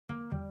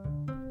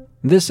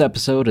This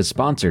episode is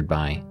sponsored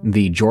by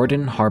The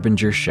Jordan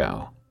Harbinger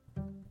Show.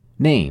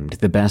 Named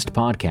the best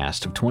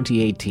podcast of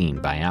 2018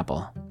 by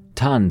Apple.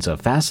 Tons of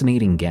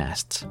fascinating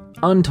guests.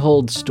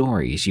 Untold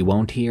stories you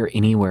won't hear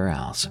anywhere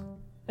else.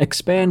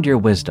 Expand your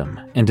wisdom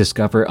and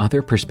discover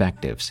other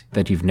perspectives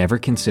that you've never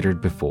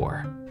considered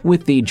before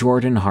with The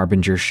Jordan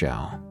Harbinger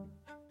Show.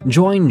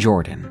 Join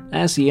Jordan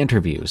as he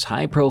interviews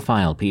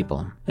high-profile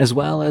people as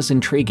well as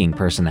intriguing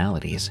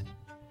personalities.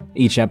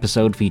 Each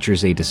episode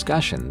features a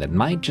discussion that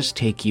might just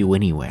take you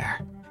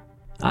anywhere.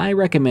 I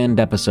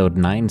recommend episode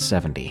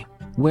 970,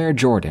 where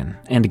Jordan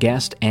and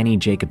guest Annie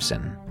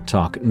Jacobson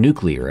talk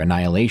nuclear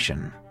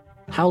annihilation.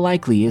 How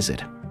likely is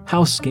it?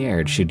 How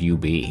scared should you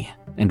be?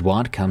 And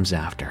what comes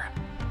after?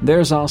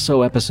 There's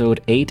also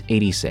episode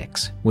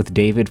 886 with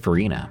David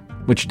Farina,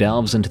 which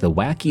delves into the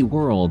wacky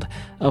world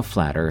of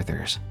flat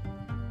earthers.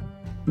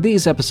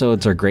 These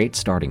episodes are great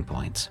starting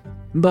points,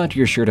 but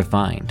you're sure to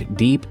find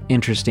deep,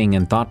 interesting,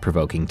 and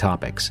thought-provoking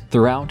topics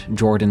throughout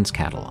Jordan's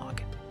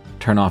catalog.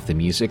 Turn off the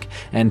music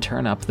and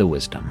turn up the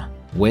wisdom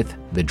with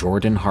The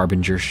Jordan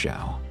Harbinger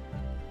Show.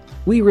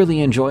 We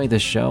really enjoy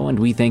this show and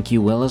we think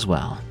you will as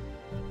well.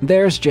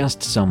 There's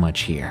just so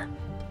much here.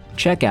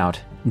 Check out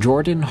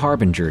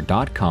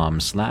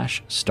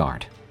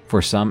jordanharbinger.com/start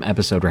for some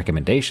episode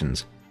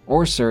recommendations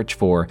or search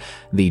for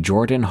The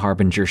Jordan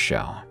Harbinger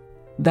Show.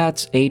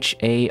 That's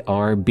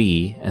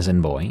HARB as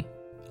in boy,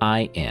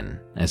 IN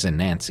as in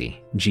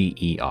Nancy,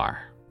 GER.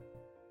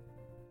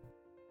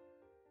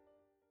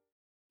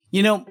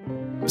 You know,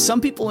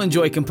 some people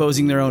enjoy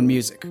composing their own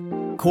music,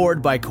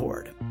 chord by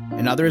chord,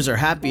 and others are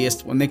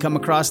happiest when they come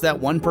across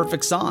that one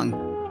perfect song.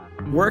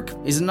 Work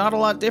is not a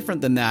lot different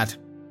than that.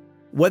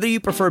 Whether you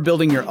prefer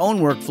building your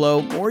own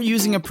workflow or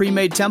using a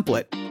pre-made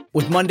template,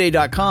 with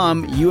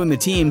Monday.com, you and the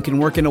team can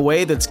work in a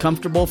way that's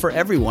comfortable for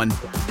everyone.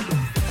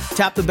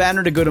 Tap the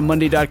banner to go to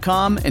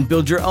Monday.com and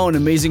build your own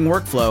amazing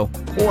workflow,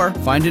 or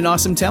find an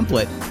awesome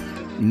template.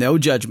 No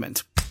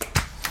judgment.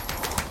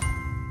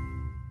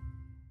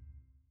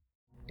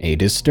 A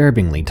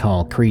disturbingly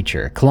tall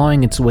creature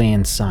clawing its way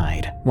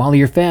inside while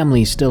your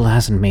family still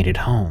hasn't made it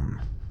home.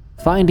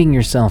 Finding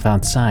yourself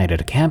outside at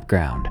a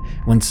campground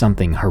when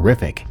something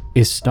horrific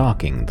is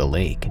stalking the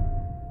lake.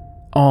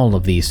 All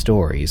of these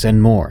stories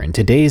and more in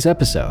today's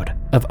episode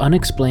of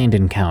Unexplained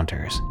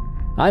Encounters.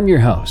 I'm your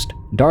host,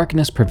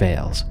 Darkness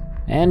Prevails,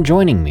 and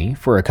joining me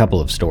for a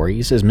couple of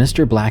stories is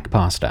Mr. Black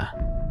Pasta.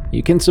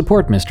 You can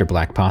support Mr.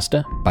 Black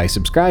Pasta by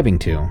subscribing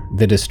to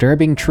The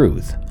Disturbing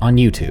Truth on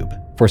YouTube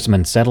for some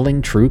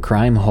unsettling true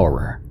crime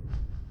horror.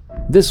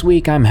 This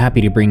week I'm happy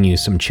to bring you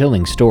some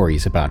chilling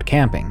stories about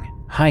camping,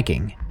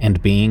 hiking,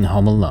 and being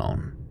home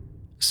alone.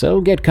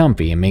 So get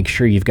comfy and make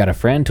sure you've got a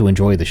friend to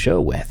enjoy the show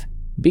with,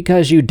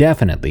 because you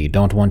definitely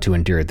don't want to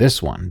endure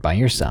this one by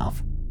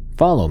yourself.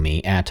 Follow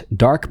me at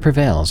Dark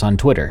Prevails on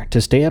Twitter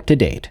to stay up to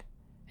date.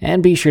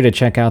 And be sure to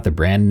check out the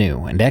brand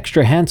new and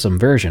extra handsome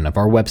version of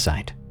our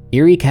website,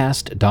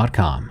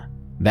 eriecast.com.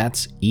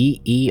 That's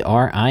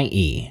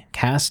EERIE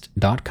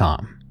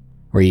cast.com,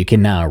 where you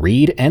can now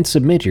read and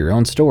submit your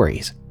own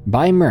stories,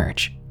 buy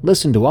merch,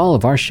 listen to all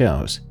of our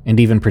shows, and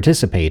even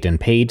participate in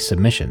paid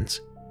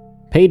submissions.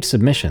 Paid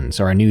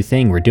submissions are a new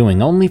thing we're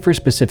doing only for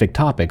specific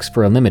topics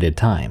for a limited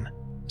time.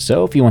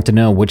 So if you want to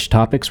know which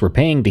topics we're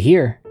paying to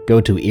hear,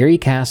 go to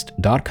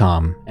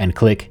eriecast.com and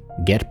click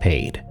Get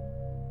Paid.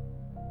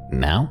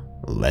 Now,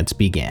 let's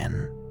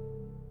begin.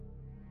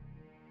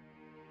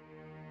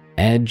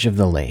 Edge of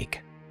the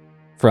Lake,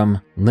 from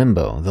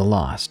Limbo the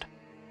Lost.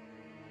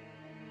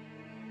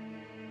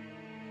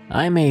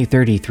 I'm a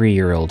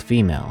 33-year-old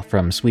female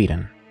from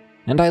Sweden,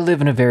 and I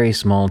live in a very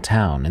small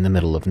town in the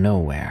middle of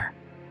nowhere.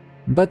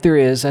 But there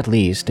is at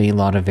least a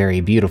lot of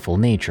very beautiful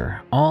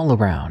nature all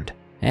around,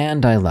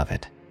 and I love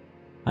it.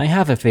 I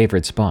have a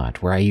favorite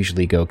spot where I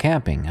usually go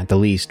camping at the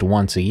least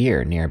once a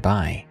year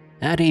nearby,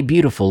 at a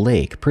beautiful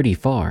lake pretty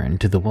far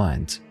into the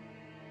woods.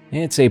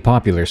 It's a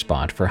popular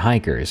spot for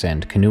hikers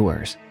and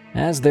canoers,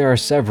 as there are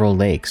several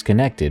lakes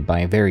connected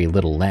by very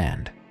little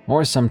land,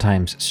 or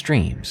sometimes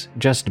streams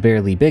just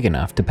barely big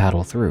enough to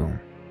paddle through.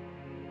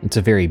 It's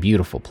a very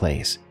beautiful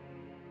place.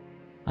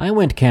 I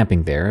went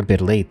camping there a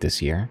bit late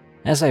this year,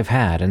 as I've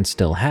had and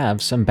still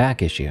have some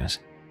back issues,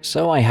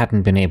 so I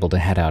hadn't been able to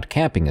head out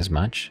camping as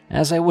much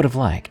as I would have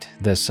liked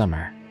this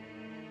summer.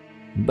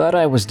 But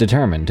I was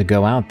determined to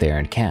go out there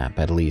and camp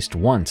at least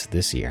once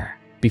this year,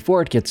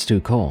 before it gets too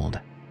cold.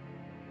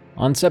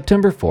 On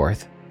September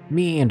 4th,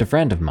 me and a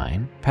friend of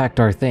mine packed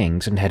our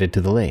things and headed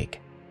to the lake.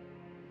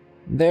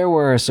 There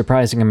were a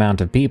surprising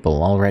amount of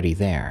people already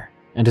there,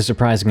 and a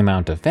surprising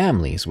amount of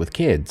families with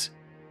kids.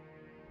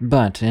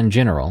 But in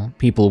general,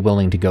 people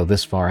willing to go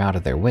this far out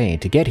of their way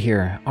to get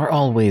here are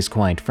always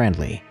quite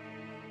friendly.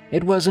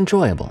 It was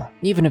enjoyable,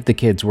 even if the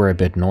kids were a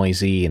bit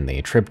noisy and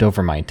they tripped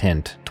over my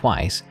tent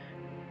twice.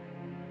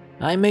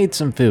 I made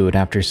some food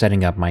after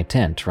setting up my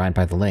tent right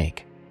by the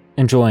lake,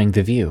 enjoying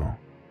the view,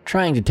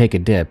 trying to take a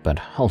dip, but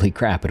holy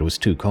crap, it was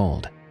too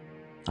cold.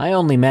 I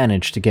only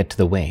managed to get to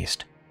the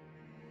waist.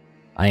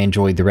 I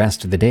enjoyed the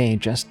rest of the day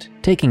just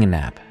taking a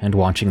nap and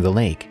watching the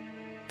lake,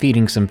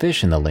 feeding some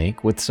fish in the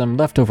lake with some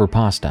leftover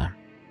pasta,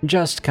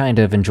 just kind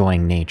of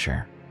enjoying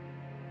nature.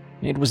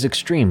 It was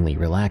extremely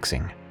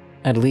relaxing,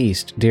 at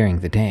least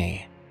during the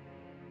day.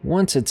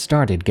 Once it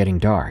started getting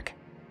dark,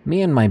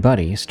 me and my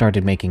buddy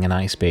started making a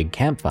nice big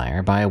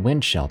campfire by a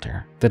wind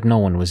shelter that no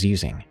one was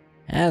using,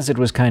 as it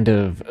was kind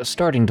of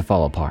starting to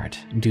fall apart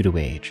due to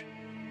age.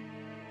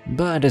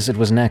 But as it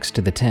was next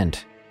to the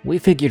tent, we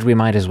figured we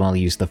might as well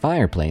use the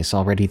fireplace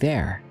already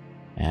there,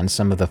 and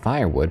some of the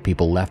firewood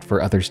people left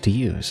for others to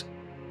use.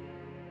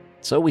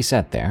 So we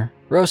sat there,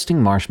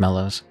 roasting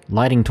marshmallows,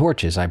 lighting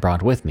torches I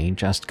brought with me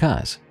just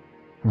 'cause.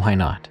 Why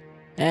not?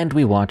 And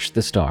we watched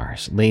the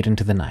stars late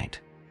into the night.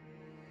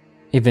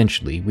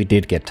 Eventually, we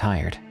did get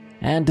tired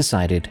and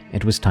decided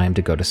it was time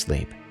to go to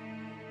sleep.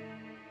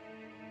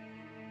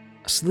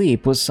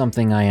 Sleep was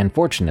something I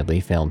unfortunately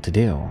failed to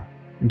do,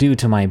 due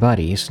to my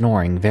buddy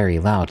snoring very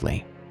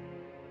loudly.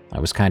 I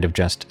was kind of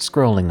just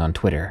scrolling on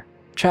Twitter,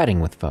 chatting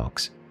with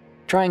folks,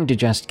 trying to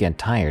just get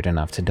tired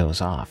enough to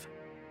doze off.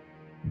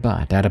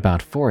 But at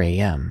about 4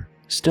 a.m.,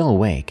 still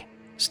awake,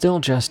 still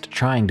just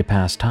trying to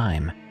pass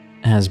time,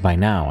 as by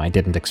now I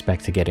didn't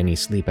expect to get any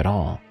sleep at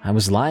all. I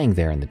was lying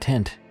there in the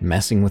tent,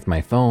 messing with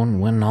my phone,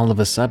 when all of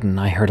a sudden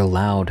I heard a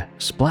loud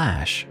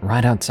splash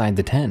right outside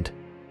the tent,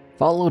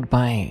 followed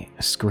by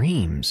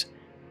screams.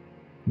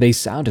 They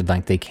sounded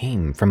like they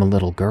came from a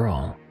little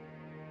girl.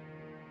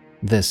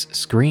 This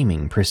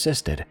screaming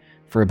persisted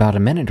for about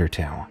a minute or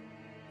two,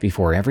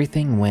 before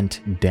everything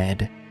went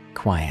dead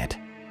quiet.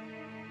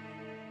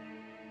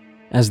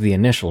 As the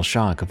initial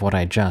shock of what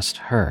I just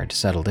heard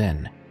settled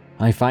in,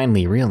 I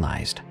finally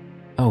realized,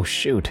 oh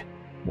shoot,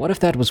 what if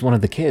that was one of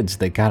the kids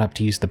that got up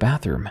to use the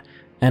bathroom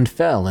and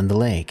fell in the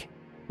lake?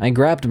 I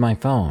grabbed my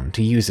phone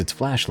to use its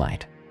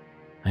flashlight.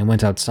 I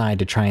went outside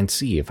to try and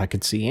see if I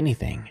could see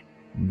anything,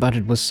 but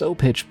it was so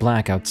pitch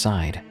black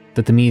outside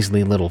that the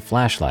measly little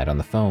flashlight on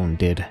the phone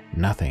did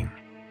nothing.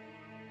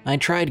 I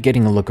tried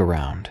getting a look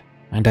around,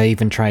 and I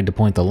even tried to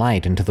point the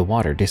light into the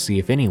water to see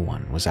if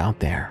anyone was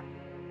out there.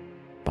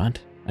 But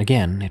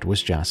again, it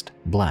was just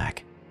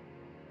black.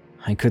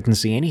 I couldn't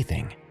see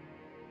anything,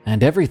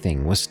 and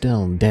everything was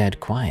still dead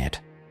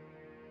quiet.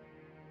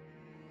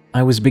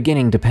 I was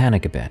beginning to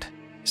panic a bit,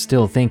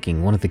 still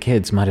thinking one of the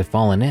kids might have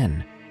fallen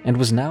in and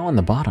was now on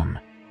the bottom,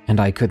 and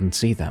I couldn't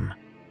see them,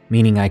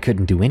 meaning I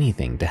couldn't do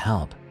anything to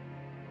help.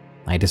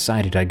 I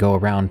decided I'd go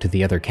around to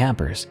the other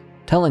campers,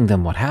 telling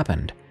them what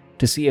happened,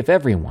 to see if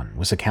everyone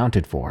was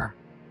accounted for.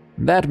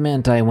 That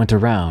meant I went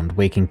around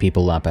waking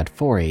people up at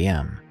 4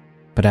 a.m.,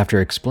 but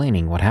after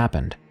explaining what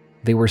happened,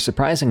 they were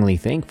surprisingly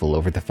thankful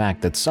over the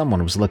fact that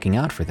someone was looking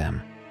out for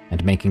them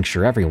and making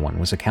sure everyone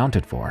was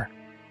accounted for.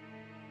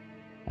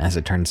 As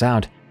it turns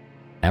out,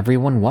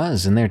 everyone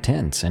was in their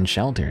tents and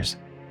shelters,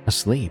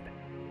 asleep,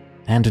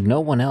 and no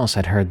one else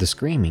had heard the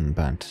screaming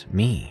but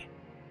me.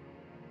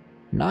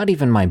 Not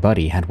even my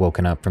buddy had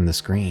woken up from the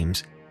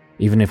screams,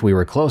 even if we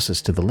were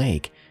closest to the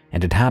lake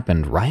and it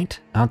happened right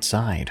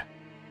outside.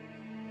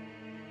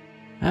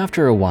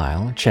 After a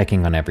while,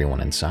 checking on everyone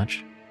and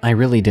such, I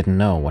really didn't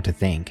know what to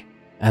think,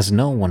 as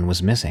no one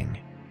was missing.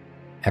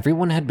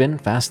 Everyone had been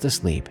fast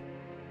asleep.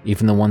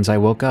 Even the ones I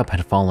woke up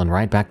had fallen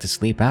right back to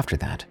sleep after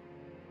that.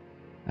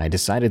 I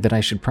decided that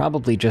I should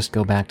probably just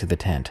go back to the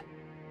tent.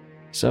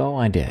 So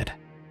I did.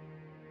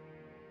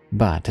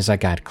 But as I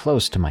got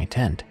close to my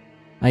tent,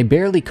 I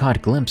barely caught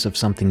a glimpse of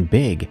something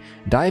big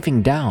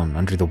diving down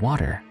under the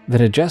water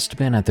that had just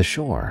been at the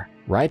shore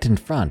right in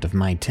front of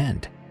my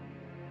tent.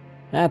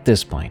 At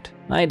this point,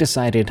 I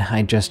decided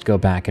I'd just go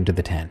back into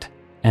the tent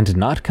and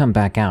not come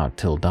back out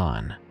till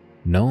dawn,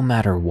 no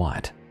matter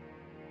what.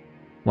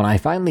 When I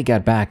finally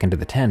got back into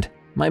the tent,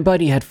 my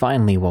buddy had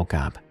finally woke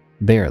up,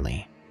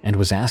 barely, and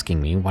was asking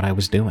me what I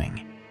was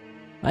doing.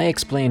 I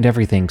explained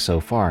everything so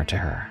far to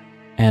her,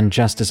 and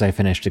just as I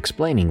finished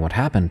explaining what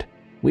happened,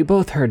 we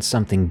both heard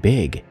something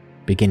big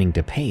beginning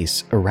to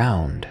pace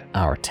around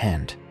our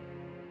tent.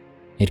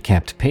 It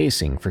kept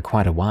pacing for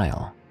quite a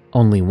while,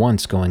 only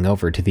once going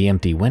over to the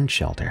empty wind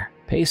shelter,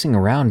 pacing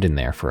around in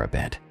there for a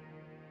bit.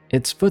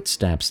 Its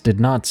footsteps did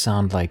not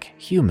sound like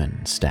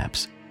human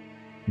steps.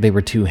 They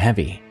were too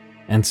heavy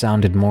and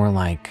sounded more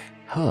like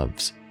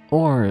hooves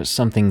or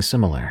something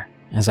similar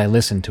as I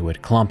listened to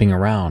it clomping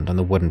around on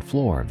the wooden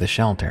floor of the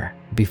shelter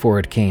before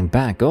it came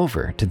back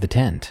over to the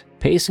tent,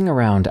 pacing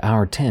around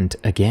our tent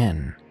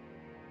again.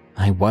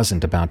 I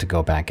wasn't about to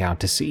go back out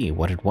to see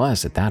what it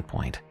was at that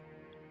point.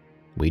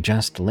 We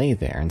just lay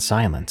there in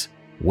silence,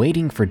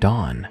 waiting for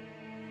dawn.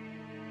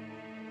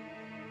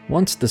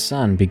 Once the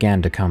sun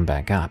began to come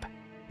back up,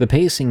 the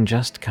pacing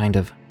just kind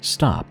of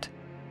stopped.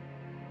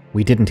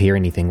 We didn't hear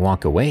anything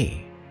walk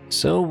away,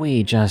 so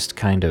we just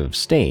kind of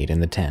stayed in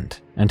the tent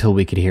until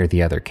we could hear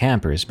the other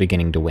campers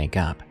beginning to wake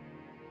up.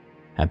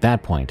 At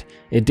that point,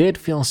 it did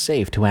feel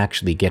safe to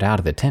actually get out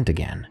of the tent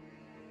again.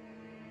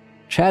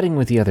 Chatting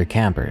with the other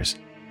campers,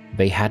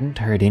 they hadn't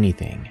heard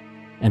anything,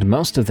 and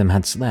most of them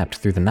had slept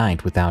through the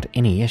night without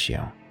any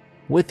issue,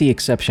 with the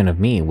exception of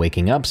me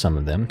waking up some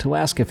of them to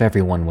ask if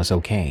everyone was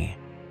okay.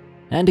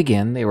 And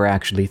again, they were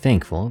actually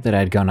thankful that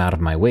I'd gone out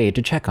of my way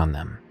to check on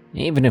them,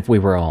 even if we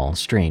were all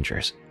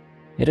strangers.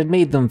 It had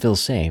made them feel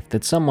safe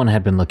that someone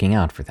had been looking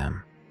out for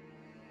them.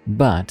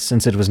 But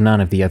since it was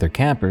none of the other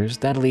campers,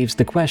 that leaves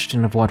the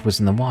question of what was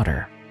in the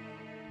water.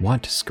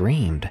 What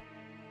screamed?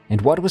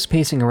 And what was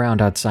pacing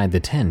around outside the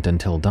tent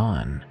until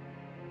dawn?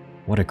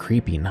 What a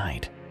creepy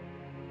night.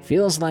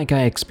 Feels like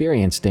I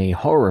experienced a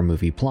horror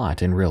movie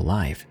plot in real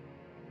life.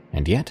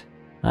 And yet,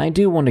 I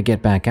do want to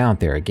get back out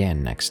there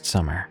again next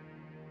summer.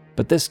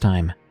 But this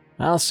time,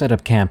 I'll set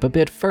up camp a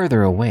bit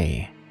further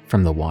away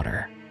from the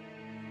water.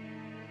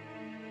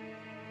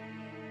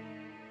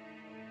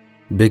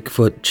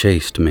 Bigfoot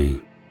Chased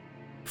Me,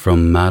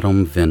 from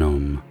Madame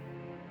Venom.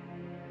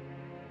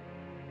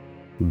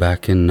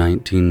 Back in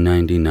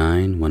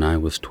 1999, when I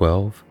was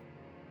 12,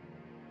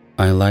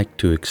 I liked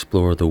to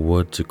explore the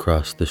woods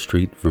across the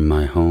street from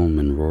my home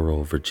in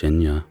rural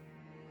Virginia.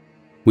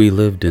 We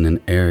lived in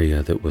an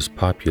area that was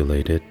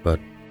populated, but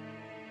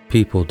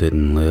people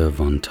didn't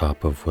live on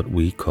top of what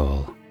we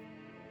call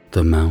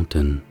the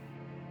mountain.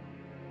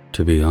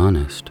 To be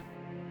honest,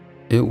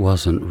 it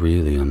wasn't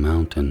really a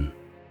mountain,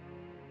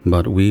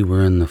 but we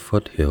were in the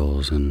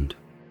foothills, and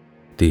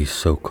these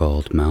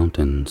so-called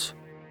mountains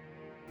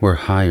were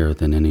higher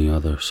than any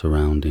other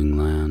surrounding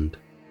land.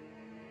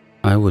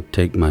 I would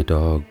take my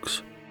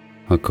dogs,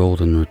 a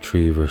golden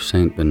retriever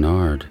Saint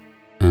Bernard,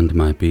 and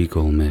my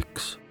beagle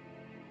Mix.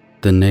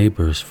 The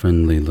neighbor's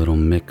friendly little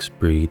mixed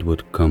breed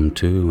would come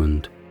too,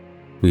 and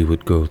we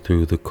would go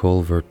through the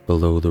culvert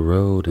below the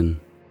road and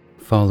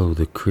follow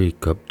the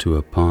creek up to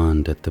a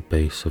pond at the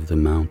base of the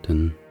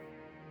mountain.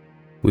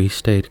 We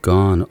stayed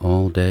gone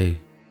all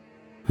day,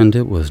 and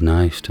it was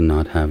nice to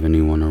not have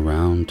anyone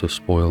around to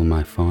spoil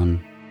my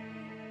fun.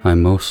 I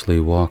mostly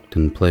walked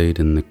and played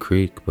in the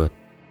creek, but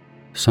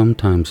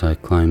sometimes I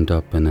climbed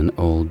up in an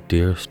old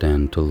deer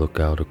stand to look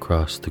out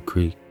across the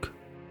creek.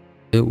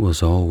 It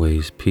was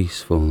always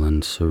peaceful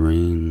and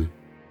serene.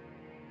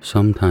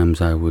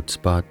 Sometimes I would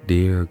spot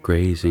deer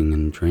grazing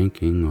and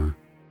drinking, or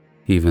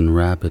even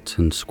rabbits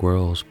and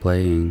squirrels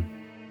playing.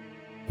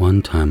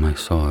 One time I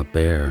saw a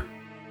bear.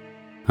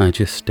 I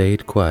just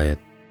stayed quiet,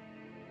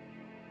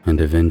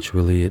 and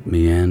eventually it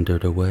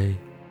meandered away.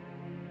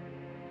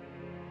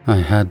 I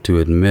had to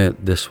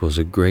admit this was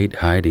a great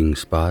hiding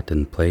spot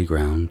and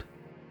playground.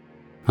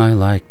 I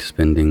liked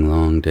spending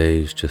long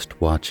days just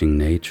watching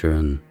nature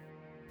and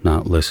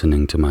not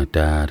listening to my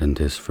dad and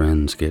his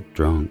friends get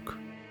drunk.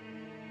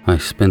 I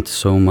spent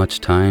so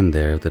much time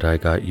there that I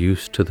got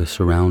used to the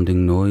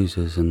surrounding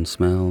noises and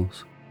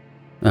smells.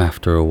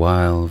 After a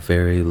while,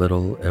 very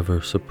little ever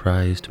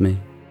surprised me.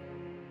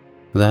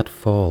 That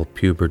fall,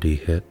 puberty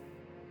hit,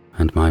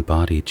 and my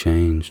body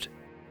changed.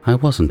 I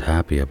wasn't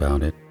happy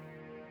about it,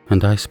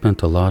 and I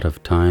spent a lot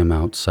of time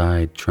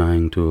outside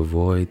trying to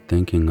avoid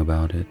thinking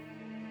about it.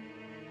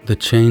 The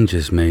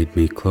changes made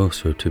me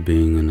closer to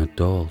being an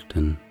adult,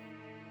 and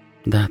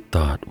that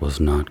thought was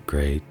not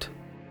great.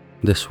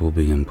 This will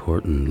be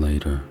important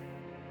later.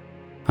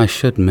 I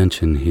should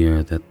mention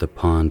here that the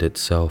pond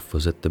itself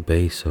was at the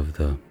base of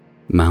the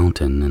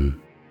mountain,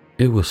 and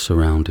it was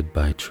surrounded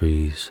by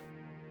trees.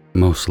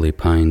 Mostly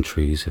pine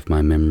trees, if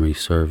my memory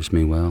serves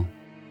me well.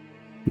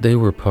 They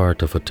were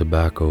part of a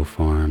tobacco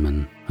farm,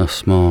 and a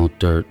small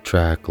dirt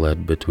track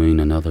led between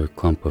another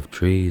clump of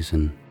trees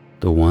and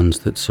the ones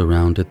that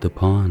surrounded the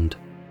pond.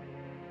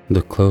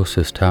 The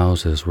closest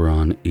houses were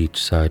on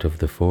each side of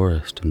the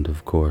forest, and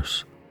of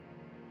course,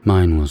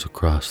 mine was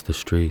across the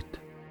street.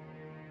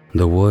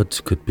 The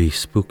woods could be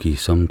spooky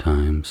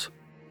sometimes,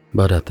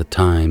 but at the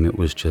time it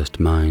was just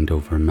mind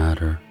over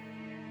matter.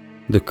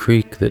 The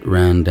creek that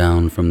ran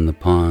down from the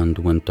pond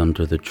went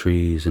under the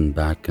trees and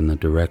back in the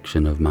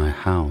direction of my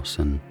house,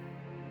 and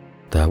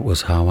that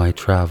was how I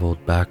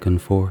traveled back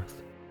and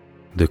forth.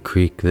 The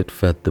creek that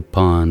fed the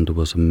pond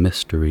was a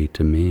mystery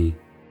to me.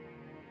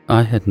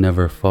 I had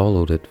never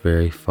followed it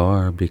very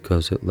far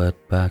because it led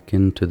back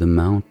into the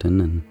mountain,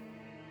 and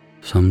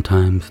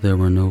sometimes there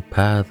were no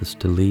paths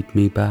to lead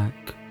me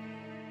back.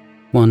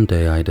 One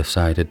day I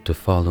decided to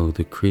follow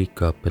the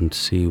creek up and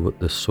see what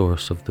the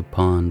source of the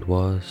pond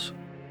was.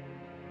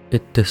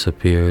 It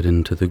disappeared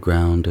into the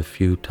ground a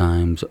few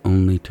times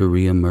only to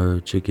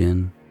re-emerge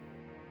again.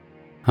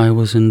 I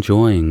was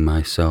enjoying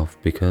myself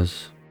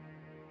because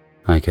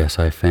I guess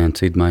I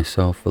fancied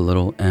myself a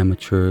little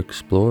amateur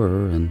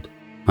explorer, and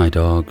my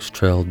dogs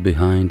trailed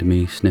behind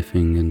me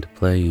sniffing and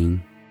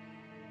playing.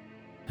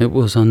 It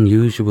was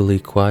unusually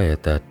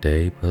quiet that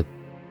day, but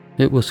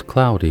it was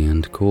cloudy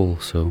and cool,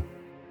 so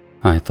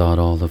I thought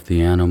all of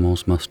the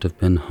animals must have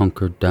been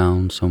hunkered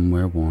down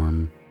somewhere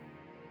warm.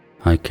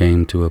 I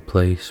came to a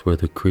place where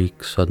the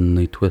creek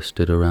suddenly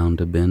twisted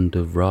around a bend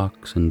of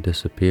rocks and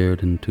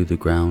disappeared into the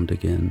ground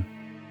again.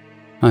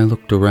 I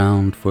looked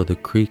around for the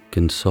creek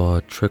and saw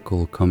a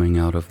trickle coming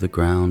out of the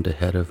ground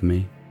ahead of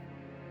me.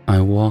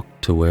 I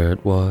walked to where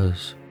it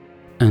was,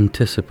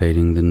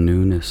 anticipating the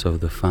newness of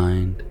the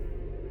find,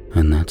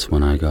 and that's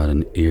when I got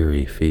an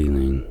eerie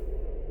feeling.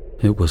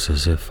 It was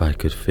as if I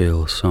could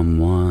feel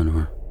someone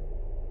or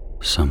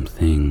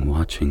something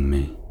watching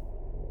me.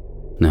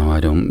 Now, I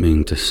don't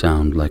mean to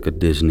sound like a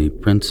Disney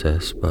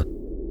princess, but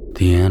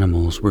The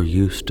animals were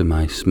used to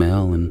my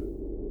smell and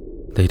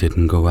they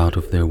didn't go out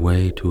of their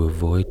way to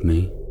avoid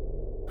me.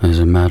 As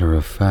a matter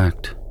of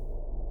fact,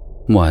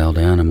 wild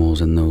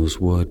animals in those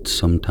woods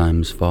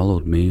sometimes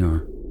followed me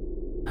or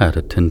had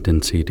a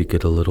tendency to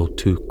get a little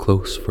too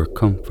close for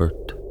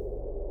comfort.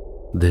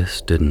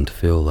 This didn't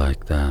feel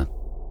like that.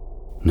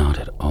 Not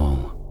at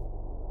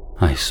all.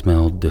 I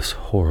smelled this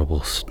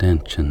horrible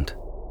stench and,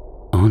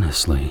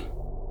 honestly,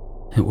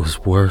 it was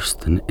worse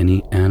than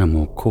any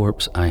animal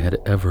corpse I had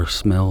ever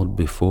smelled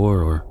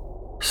before or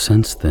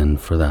since then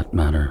for that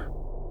matter.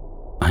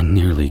 I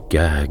nearly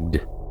gagged.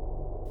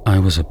 I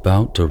was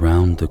about to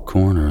round the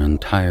corner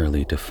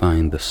entirely to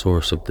find the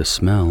source of the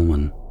smell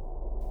when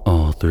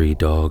all 3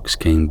 dogs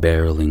came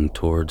barreling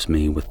towards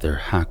me with their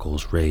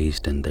hackles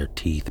raised and their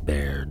teeth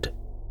bared.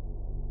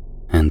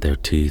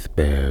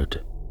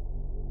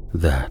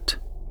 That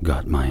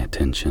got my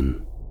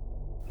attention.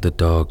 The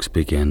dogs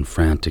began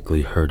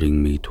frantically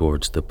herding me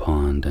towards the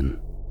pond, and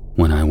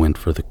when I went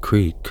for the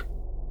creek,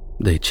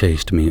 they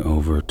chased me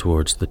over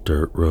towards the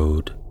dirt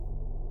road.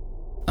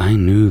 I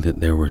knew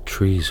that there were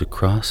trees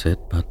across it,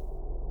 but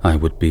I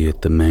would be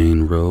at the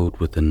main road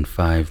within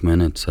 5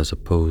 minutes as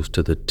opposed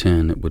to the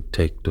 10 it would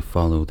take to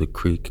follow the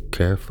creek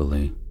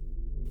carefully.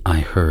 I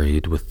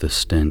hurried with the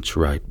stench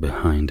right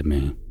behind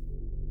me.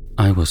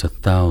 I was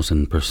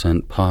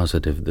 1,000%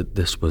 positive that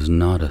this was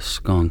not a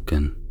skunk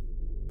and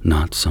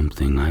not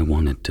something I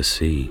wanted to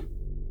see.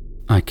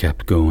 I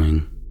kept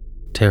going,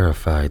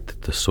 terrified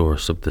that the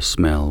source of the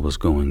smell was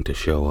going to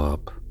show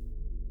up.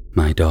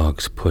 My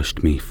dogs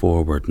pushed me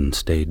forward and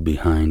stayed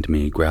behind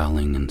me,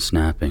 growling and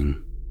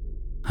snapping.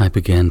 I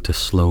began to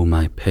slow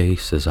my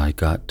pace as I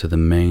got to the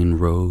main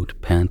road,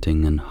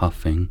 panting and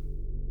huffing.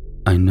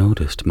 I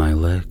noticed my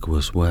leg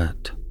was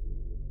wet.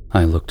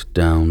 I looked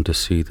down to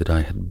see that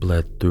I had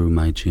bled through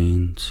my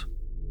jeans.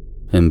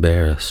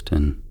 Embarrassed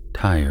and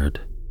tired,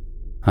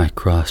 I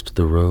crossed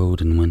the road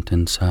and went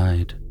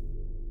inside.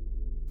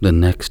 The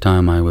next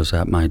time I was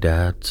at my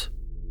dad's,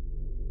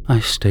 I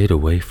stayed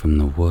away from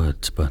the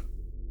woods, but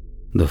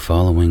the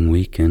following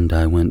weekend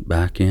I went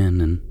back in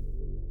and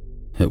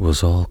it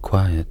was all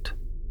quiet.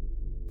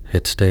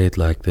 It stayed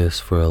like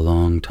this for a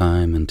long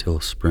time until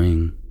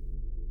spring,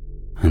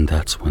 and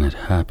that's when it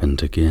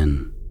happened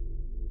again.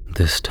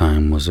 This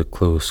time was a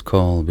close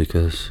call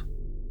because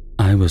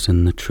I was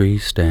in the tree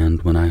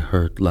stand when I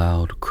heard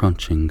loud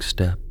crunching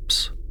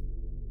steps.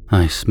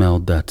 I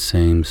smelled that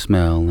same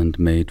smell and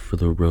made for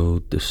the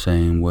road the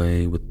same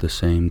way with the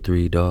same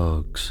 3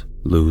 dogs,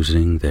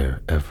 losing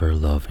their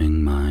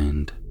ever-loving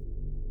mind.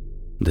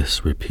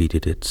 This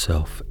repeated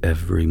itself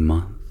every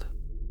month.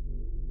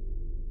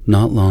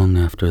 Not long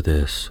after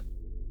this,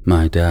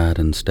 my dad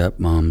and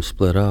stepmom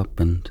split up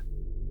and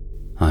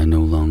I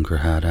no longer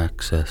had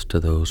access to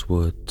those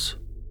woods.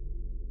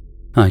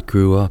 I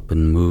grew up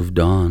and moved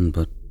on,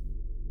 but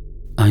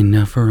I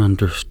never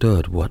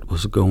understood what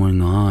was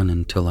going on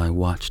until I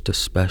watched a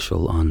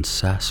special on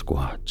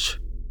Sasquatch.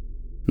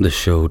 The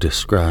show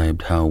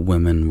described how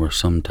women were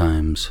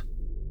sometimes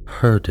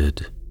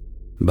herded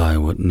by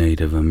what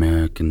Native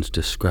Americans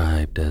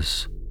described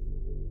as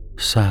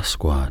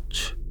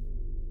Sasquatch.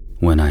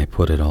 When I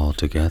put it all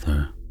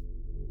together,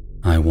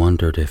 I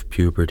wondered if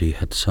puberty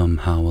had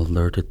somehow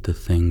alerted the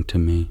thing to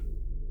me,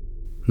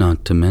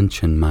 not to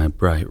mention my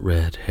bright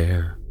red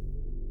hair.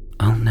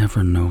 I'll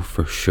never know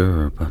for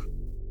sure, but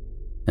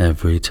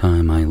every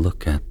time I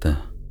look at the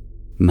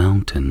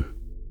mountain,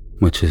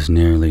 which is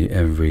nearly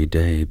every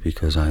day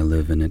because I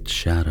live in its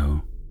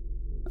shadow,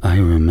 I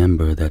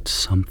remember that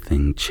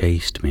something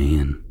chased me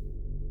and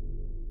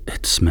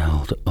it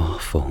smelled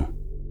awful.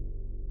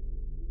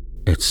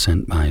 It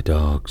sent my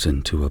dogs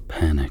into a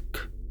panic.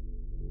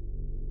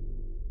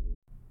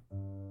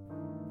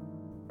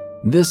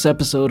 This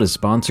episode is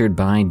sponsored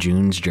by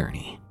June's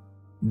Journey.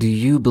 Do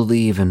you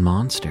believe in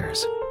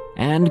monsters?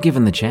 And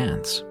given the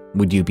chance,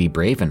 would you be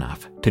brave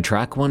enough to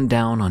track one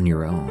down on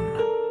your own?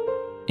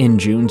 In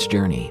June's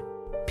Journey,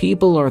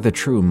 people are the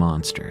true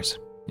monsters,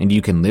 and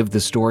you can live the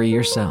story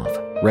yourself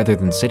rather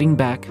than sitting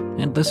back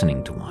and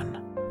listening to one.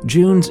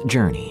 June's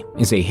Journey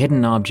is a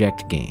hidden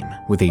object game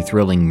with a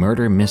thrilling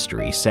murder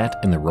mystery set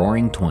in the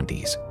Roaring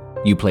 '20s.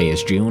 You play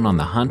as June on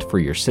the hunt for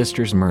your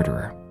sister's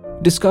murderer.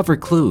 Discover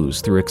clues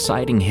through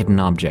exciting hidden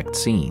object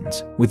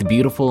scenes with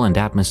beautiful and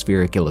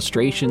atmospheric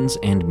illustrations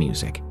and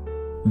music.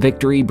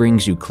 Victory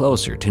brings you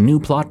closer to new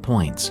plot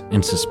points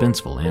and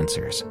suspenseful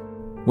answers.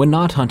 When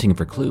not hunting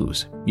for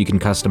clues, you can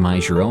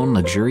customize your own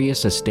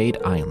luxurious estate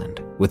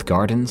island with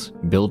gardens,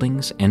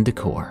 buildings, and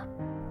decor.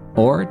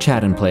 Or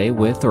chat and play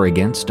with or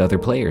against other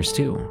players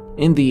too,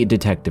 in the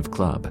Detective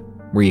Club,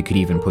 where you could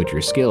even put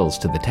your skills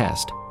to the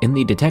test in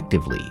the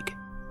Detective League.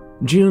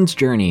 June's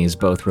Journey is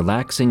both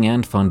relaxing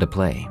and fun to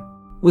play.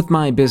 With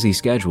my busy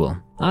schedule,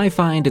 I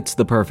find it's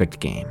the perfect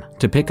game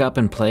to pick up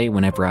and play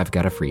whenever I've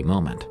got a free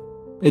moment.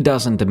 It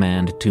doesn't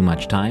demand too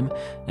much time,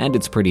 and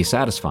it's pretty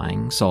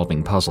satisfying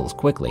solving puzzles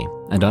quickly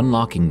and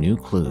unlocking new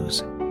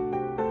clues.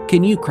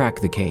 Can you crack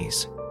the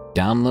case?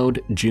 Download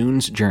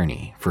June's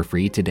Journey for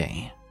free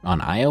today on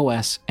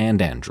iOS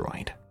and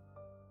Android.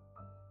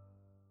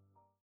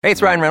 Hey,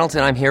 it's Ryan Reynolds,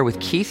 and I'm here with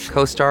Keith,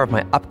 co-star of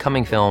my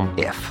upcoming film,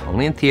 If,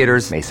 only in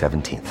theaters May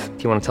 17th.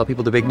 Do you want to tell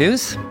people the big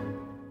news?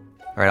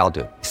 All right, I'll do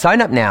it.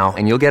 Sign up now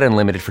and you'll get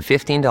unlimited for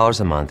 $15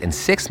 a month and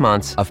 6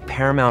 months of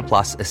Paramount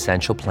Plus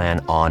Essential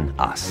Plan on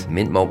us.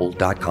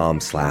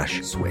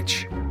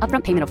 MintMobile.com/switch.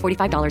 Upfront payment of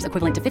 $45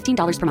 equivalent to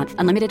 $15 per month.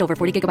 Unlimited over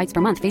 40 gigabytes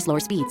per month. Face lower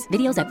speeds.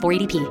 Videos at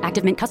 480p.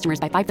 Active Mint customers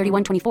by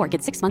 531.24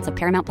 get 6 months of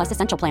Paramount Plus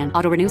Essential Plan.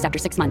 Auto renews after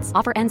 6 months.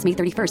 Offer ends May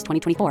 31st,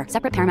 2024.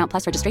 Separate Paramount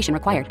Plus registration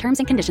required. Terms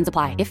and conditions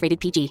apply if rated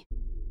PG.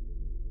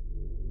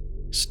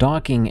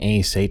 Stalking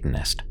a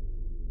Satanist.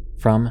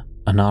 From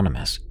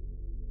Anonymous.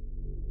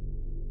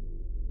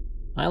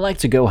 I like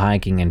to go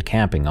hiking and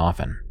camping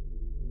often.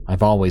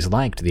 I've always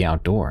liked the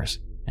outdoors,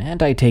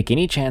 and I take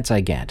any chance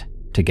I get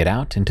to get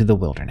out into the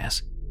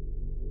wilderness.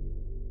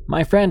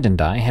 My friend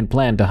and I had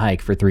planned to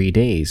hike for 3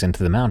 days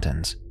into the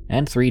mountains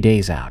and 3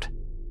 days out,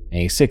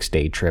 a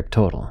 6-day trip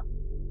total.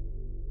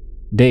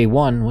 Day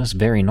 1 was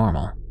very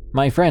normal.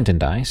 My friend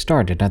and I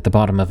started at the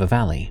bottom of a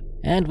valley,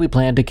 and we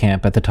planned to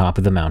camp at the top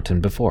of the mountain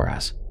before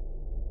us.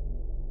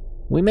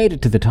 We made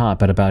it to the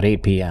top at about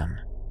 8 p.m.,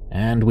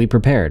 and we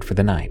prepared for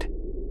the night.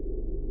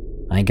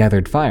 I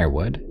gathered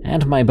firewood,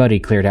 and my buddy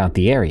cleared out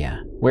the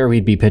area where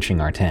we'd be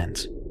pitching our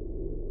tents.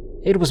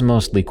 It was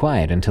mostly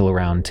quiet until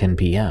around 10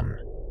 p.m.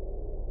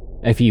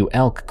 A few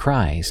elk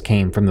cries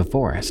came from the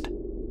forest.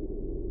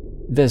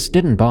 This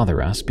didn't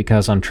bother us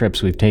because on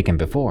trips we've taken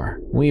before,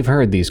 we've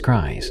heard these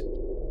cries.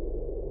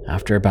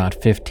 After about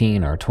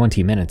 15 or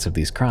 20 minutes of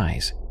these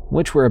cries,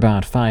 which were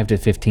about 5 to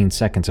 15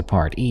 seconds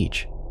apart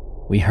each,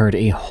 we heard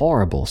a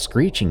horrible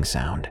screeching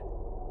sound.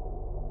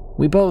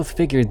 We both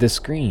figured the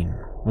scream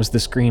was the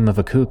scream of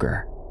a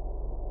cougar.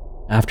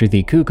 After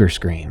the cougar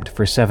screamed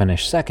for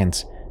 7-ish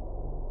seconds,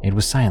 it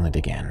was silent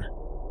again.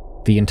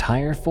 The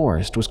entire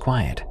forest was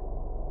quiet.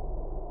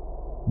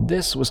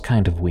 This was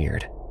kind of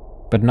weird,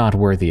 but not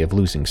worthy of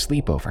losing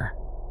sleep over.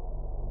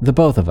 The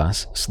both of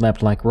us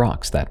slept like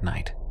rocks that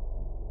night.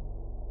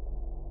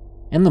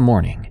 In the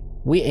morning,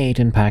 we ate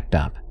and packed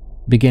up,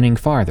 beginning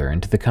farther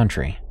into the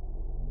country.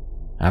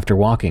 After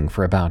walking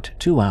for about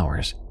 2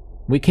 hours,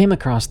 we came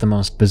across the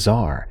most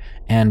bizarre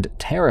and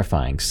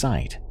terrifying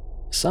sight.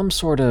 Some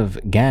sort of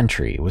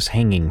gantry was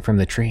hanging from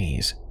the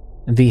trees.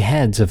 The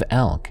heads of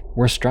elk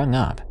were strung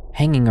up,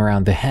 hanging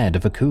around the head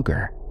of a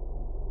cougar.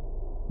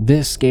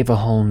 This gave a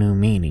whole new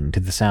meaning to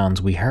the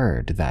sounds we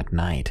heard that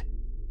night.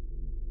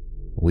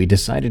 We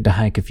decided to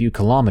hike a few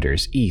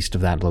kilometers east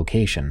of that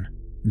location,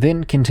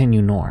 then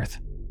continue north.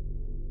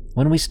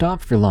 When we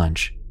stopped for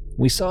lunch,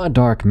 we saw a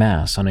dark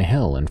mass on a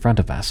hill in front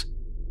of us.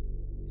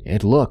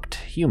 It looked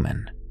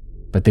human,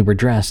 but they were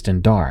dressed in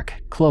dark,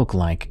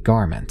 cloak-like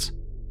garments.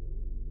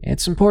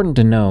 It's important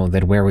to know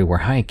that where we were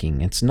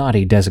hiking, it's not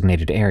a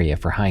designated area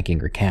for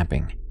hiking or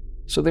camping,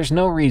 so there's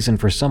no reason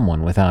for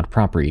someone without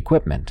proper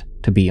equipment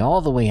to be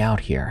all the way out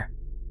here.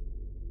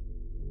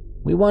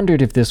 We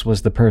wondered if this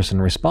was the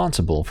person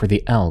responsible for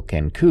the elk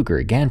and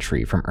cougar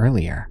gantry from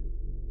earlier.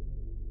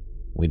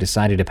 We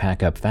decided to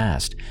pack up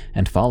fast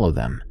and follow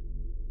them.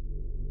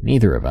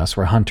 Neither of us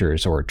were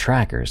hunters or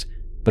trackers,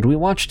 but we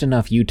watched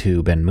enough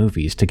YouTube and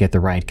movies to get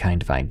the right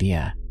kind of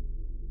idea.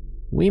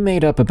 We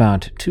made up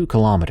about 2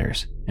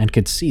 kilometers and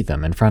could see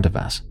them in front of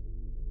us.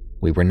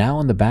 We were now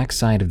on the back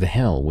side of the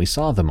hill we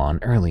saw them on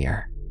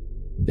earlier.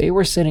 They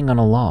were sitting on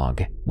a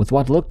log with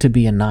what looked to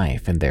be a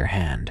knife in their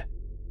hand.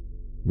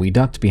 We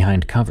ducked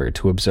behind cover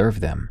to observe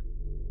them.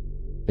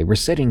 They were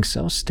sitting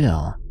so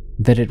still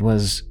that it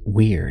was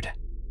weird.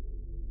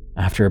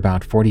 After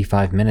about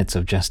 45 minutes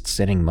of just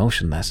sitting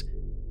motionless,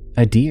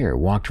 a deer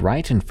walked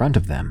right in front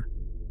of them.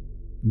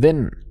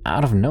 Then,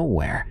 out of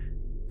nowhere,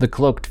 the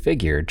cloaked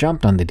figure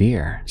jumped on the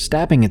deer,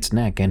 stabbing its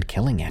neck and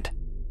killing it.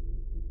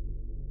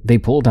 They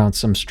pulled out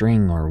some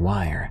string or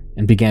wire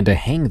and began to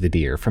hang the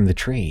deer from the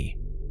tree.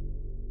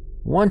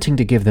 Wanting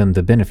to give them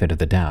the benefit of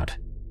the doubt,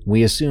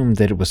 we assumed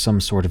that it was some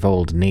sort of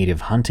old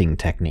native hunting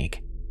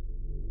technique.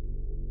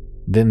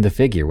 Then the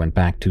figure went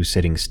back to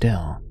sitting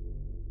still.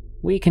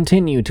 We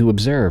continued to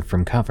observe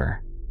from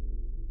cover.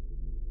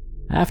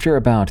 After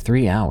about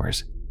 3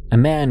 hours, a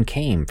man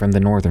came from the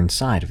northern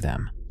side of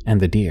them and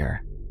the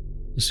deer.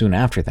 Soon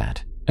after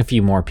that, a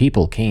few more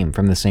people came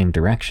from the same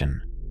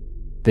direction.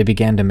 They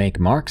began to make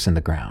marks in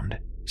the ground,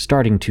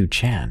 starting to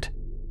chant.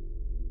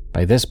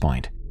 By this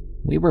point,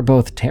 we were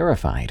both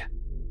terrified.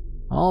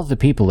 All the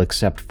people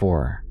except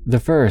for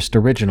the first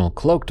original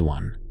cloaked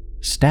one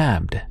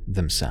stabbed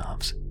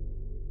themselves.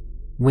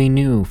 We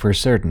knew for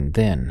certain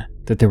then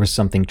that there was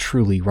something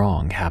truly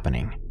wrong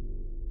happening.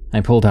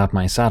 I pulled out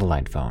my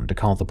satellite phone to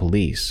call the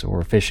police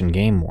or Fish and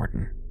Game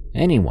warden,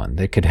 anyone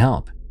that could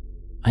help.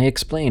 I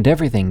explained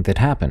everything that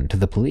happened to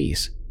the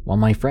police while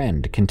my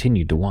friend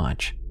continued to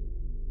watch.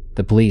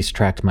 The police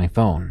tracked my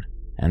phone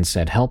and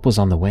said help was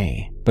on the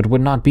way but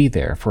would not be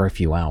there for a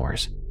few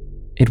hours.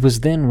 It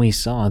was then we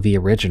saw the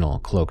original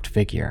cloaked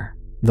figure,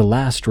 the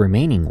last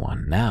remaining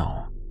one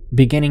now,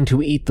 beginning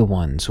to eat the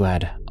ones who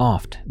had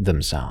offed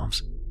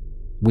themselves.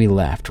 We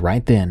left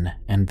right then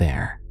and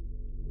there.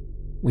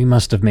 We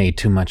must have made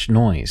too much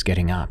noise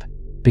getting up,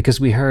 because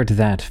we heard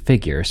that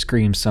figure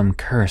scream some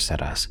curse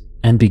at us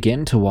and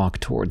begin to walk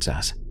towards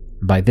us.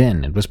 By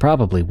then, it was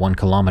probably 1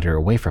 kilometer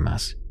away from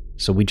us,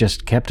 so we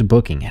just kept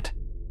booking it.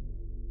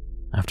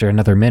 After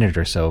another minute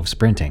or so of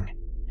sprinting,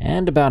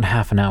 and about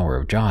half an hour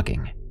of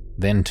jogging,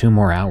 then 2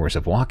 more hours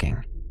of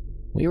walking,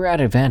 we were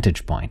at a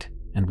vantage point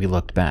and we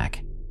looked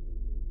back.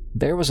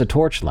 There was a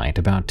torchlight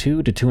about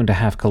 2 to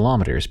 2.5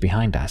 kilometers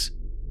behind us.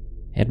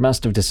 It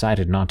must have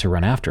decided not to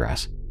run after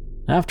us.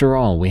 After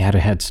all, we had a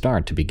head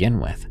start to begin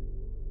with.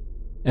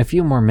 A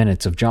few more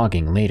minutes of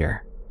jogging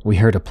later, we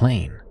heard a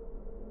plane.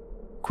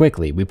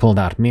 Quickly, we pulled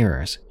out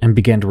mirrors and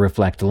began to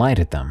reflect light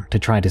at them to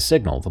try to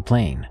signal the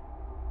plane.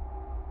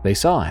 They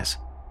saw us.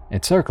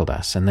 It circled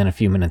us, and then a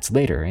few minutes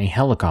later, a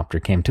helicopter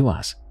came to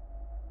us.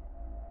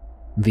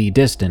 The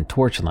distant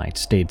torchlight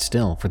stayed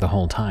still for the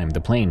whole time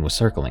the plane was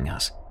circling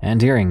us and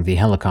during the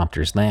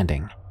helicopter's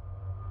landing.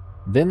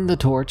 Then the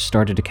torch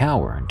started to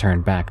cower and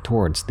turned back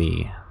towards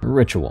the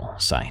ritual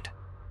site.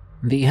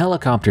 The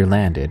helicopter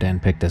landed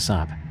and picked us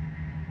up.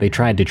 They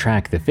tried to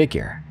track the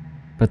figure,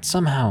 but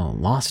somehow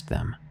lost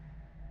them.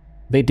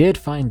 They did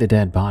find the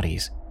dead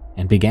bodies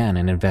and began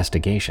an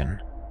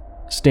investigation.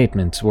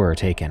 Statements were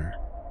taken.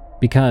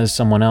 Because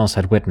someone else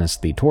had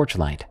witnessed the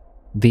torchlight,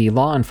 the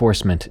law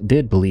enforcement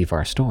did believe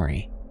our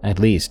story, at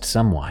least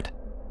somewhat.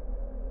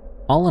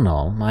 All in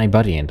all, my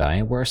buddy and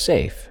I were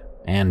safe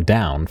and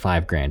down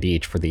 $5,000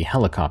 each for the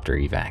helicopter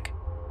evac.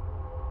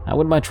 I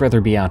would much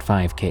rather be out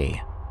 $5,000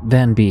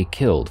 than be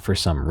killed for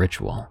some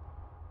ritual.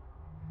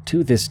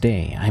 To this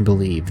day, I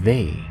believe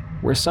they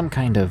were some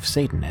kind of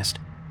Satanist,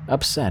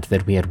 upset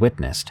that we had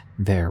witnessed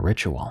their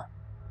ritual.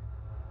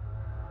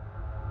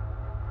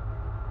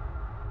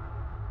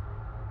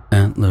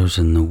 Antlers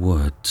in the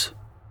Woods,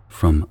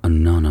 from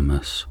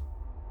Anonymous.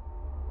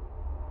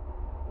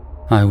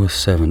 I was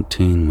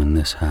 17 when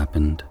this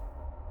happened.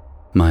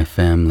 My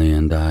family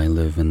and I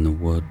live in the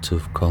woods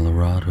of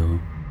Colorado.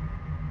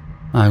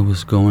 I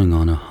was going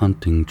on a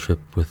hunting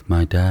trip with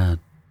my dad.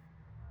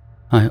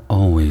 I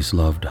always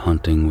loved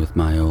hunting with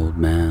my old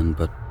man,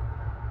 but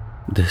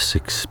this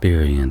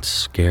experience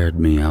scared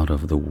me out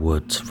of the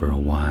woods for a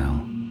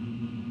while.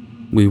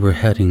 We were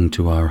heading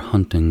to our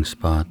hunting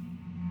spot.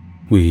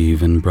 We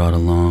even brought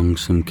along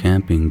some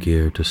camping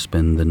gear to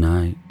spend the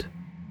night.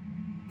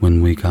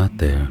 When we got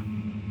there,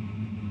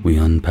 we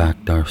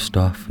unpacked our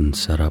stuff and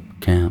set up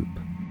camp.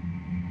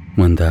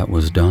 When that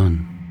was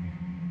done,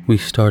 we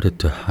started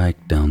to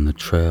hike down the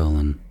trail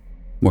and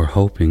were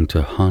hoping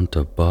to hunt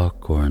a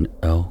buck or an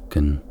elk,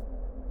 and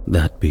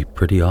that'd be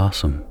pretty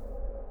awesome.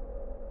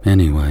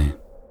 Anyway,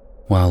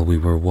 while we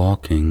were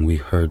walking, we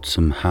heard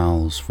some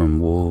howls from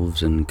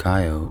wolves and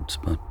coyotes,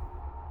 but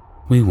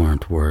we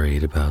weren't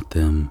worried about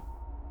them.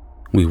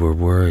 We were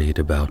worried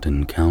about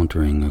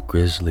encountering a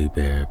grizzly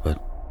bear,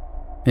 but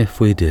if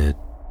we did,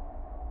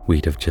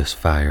 we'd have just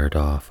fired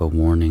off a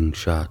warning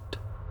shot.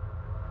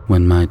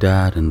 When my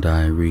dad and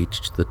I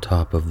reached the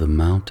top of the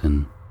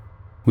mountain,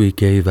 we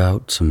gave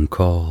out some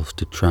calls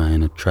to try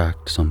and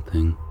attract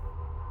something.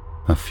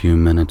 A few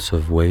minutes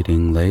of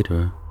waiting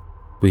later,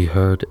 we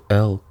heard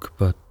elk,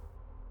 but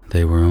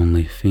they were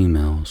only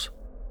females,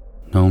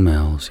 no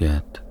males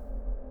yet.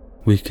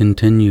 We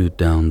continued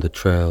down the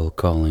trail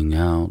calling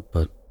out,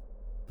 but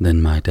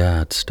then my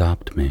dad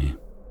stopped me.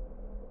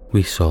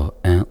 We saw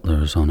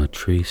antlers on a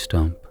tree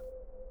stump.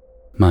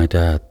 My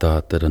dad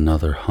thought that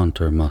another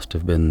hunter must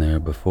have been there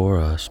before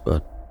us,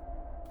 but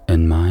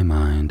in my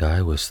mind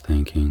I was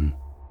thinking,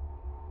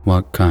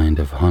 what kind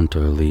of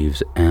hunter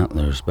leaves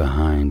antlers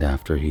behind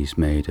after he's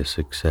made a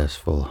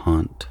successful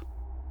hunt?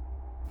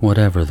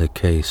 Whatever the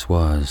case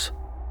was,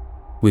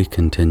 we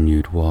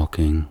continued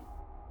walking,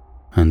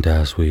 and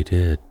as we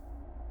did,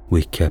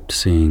 we kept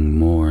seeing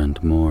more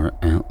and more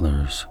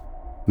antlers,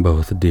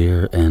 both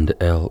deer and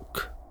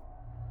elk.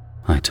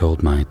 I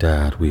told my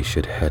dad we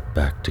should head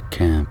back to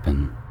camp,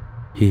 and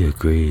he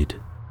agreed.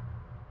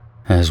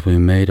 As we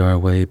made our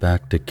way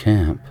back to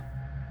camp,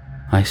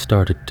 I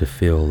started to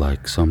feel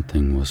like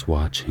something was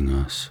watching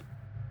us,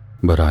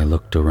 but I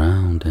looked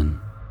around and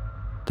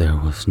there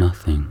was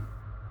nothing.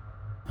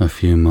 A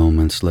few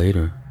moments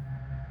later,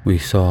 we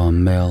saw a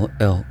male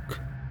elk.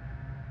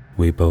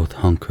 We both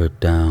hunkered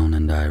down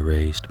and I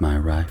raised my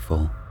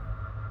rifle.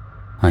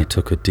 I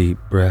took a deep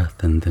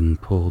breath and then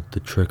pulled the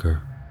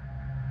trigger.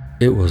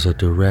 It was a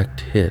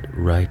direct hit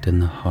right in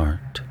the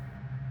heart.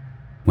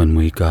 When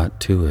we got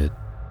to it,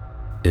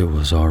 it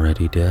was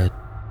already dead.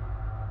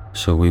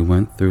 So we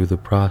went through the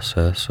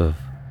process of,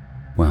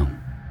 well,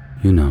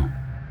 you know.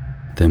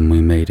 Then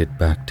we made it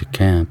back to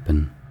camp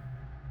and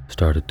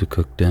started to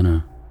cook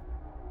dinner.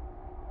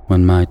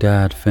 When my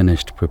dad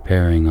finished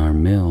preparing our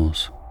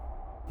meals,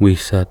 we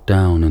sat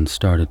down and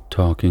started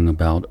talking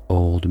about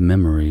old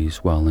memories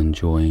while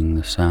enjoying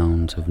the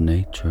sounds of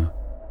nature.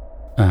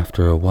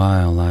 After a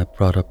while, I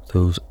brought up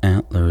those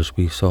antlers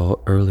we saw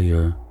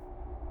earlier.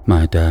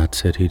 My dad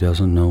said he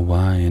doesn't know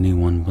why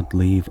anyone would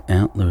leave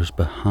antlers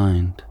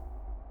behind.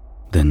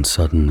 Then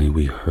suddenly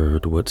we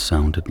heard what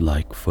sounded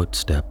like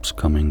footsteps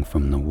coming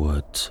from the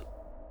woods.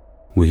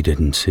 We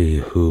didn't see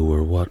who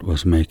or what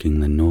was making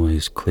the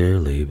noise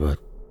clearly, but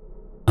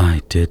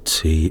I did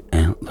see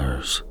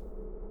antlers.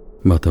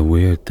 But the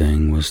weird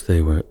thing was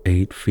they were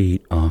 8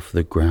 feet off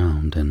the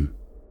ground and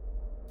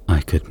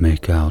I could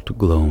make out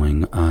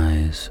glowing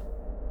eyes.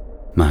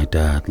 My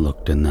dad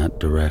looked in that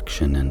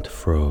direction and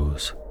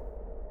froze.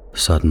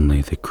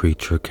 Suddenly the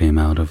creature came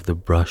out of the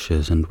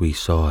brushes and we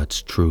saw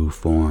its true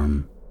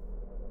form.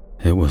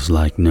 It was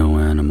like no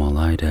animal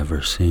I'd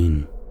ever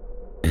seen.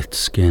 Its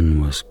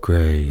skin was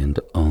gray and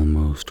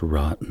almost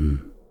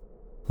rotten,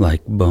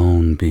 like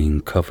bone being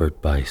covered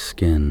by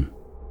skin.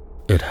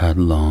 It had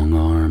long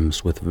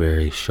arms with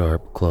very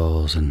sharp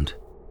claws and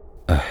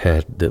a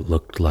head that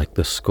looked like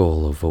the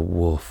skull of a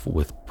wolf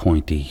with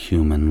pointy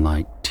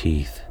human-like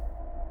teeth.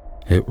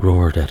 It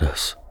roared at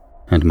us,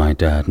 and my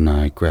dad and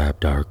I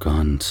grabbed our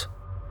guns.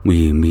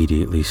 We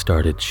immediately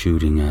started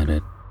shooting at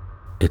it.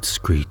 It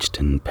screeched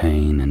in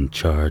pain and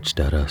charged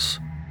at us.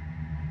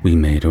 We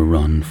made a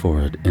run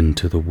for it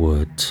into the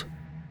woods.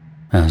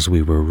 As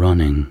we were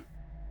running,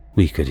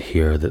 we could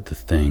hear that the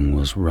thing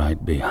was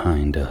right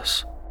behind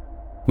us.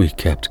 We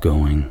kept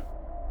going,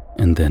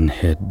 and then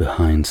hid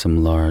behind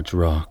some large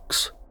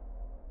rocks.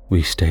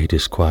 We stayed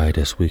as quiet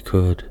as we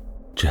could,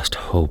 just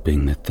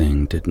hoping the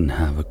thing didn't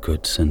have a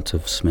good sense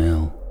of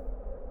smell.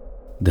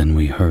 Then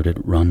we heard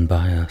it run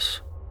by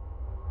us.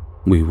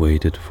 We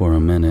waited for a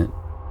minute,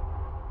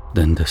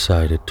 then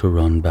decided to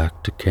run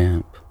back to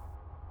camp.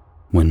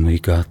 When we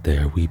got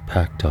there, we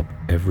packed up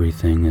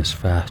everything as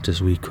fast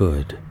as we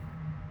could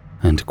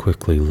and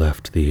quickly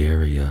left the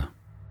area.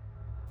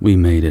 We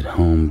made it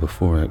home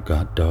before it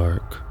got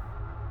dark,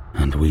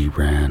 and we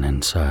ran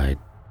inside.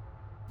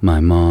 My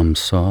mom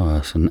saw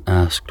us and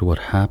asked what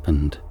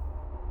happened.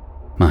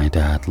 My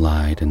dad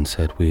lied and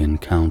said we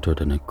encountered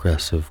an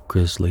aggressive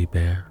grizzly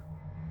bear.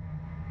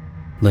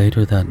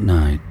 Later that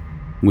night,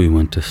 we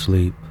went to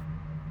sleep.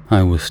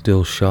 I was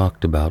still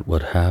shocked about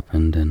what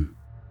happened, and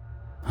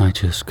I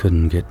just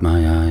couldn't get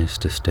my eyes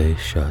to stay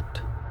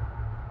shut.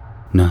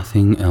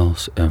 Nothing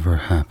else ever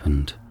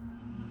happened,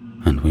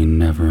 and we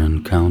never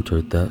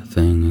encountered that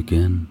thing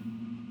again.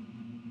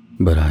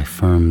 But I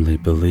firmly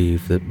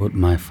believe that what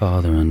my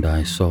father and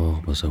I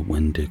saw was a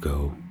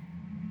Wendigo.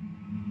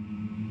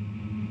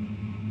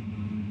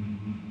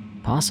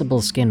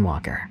 Possible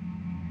skinwalker.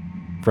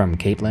 From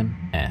Caitlin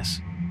S.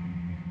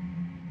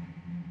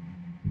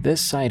 This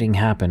sighting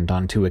happened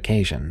on 2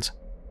 occasions.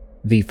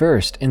 The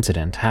first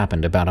incident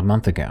happened about a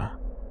month ago.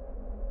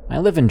 I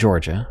live in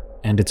Georgia,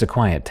 and it's a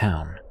quiet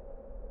town.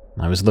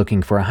 I was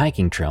looking for a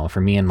hiking trail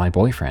for me and my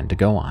boyfriend to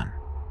go on.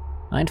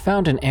 I'd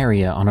found an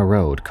area on a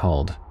road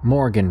called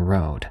Morgan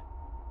Road.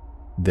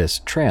 This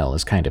trail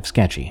is kind of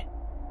sketchy,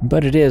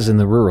 but it is in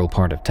the rural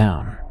part of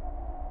town.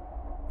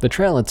 The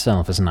trail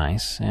itself is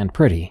nice and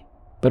pretty,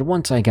 but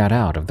once I got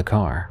out of the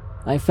car,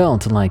 I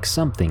felt like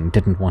something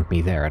didn't want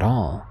me there at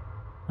all.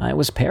 I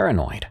was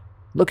paranoid,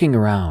 looking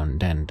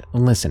around and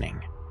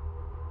listening.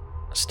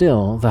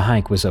 Still, the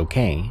hike was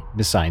okay,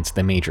 besides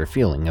the major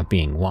feeling of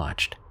being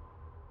watched.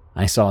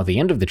 I saw the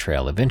end of the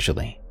trail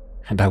eventually,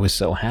 and I was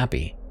so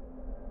happy.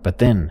 But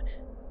then,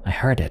 I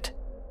heard it.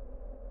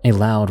 A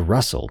loud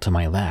rustle to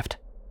my left.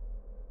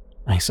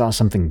 I saw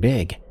something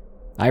big.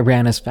 I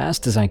ran as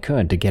fast as I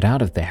could to get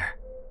out of there.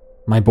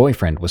 My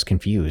boyfriend was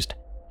confused,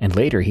 and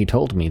later he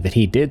told me that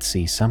he did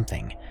see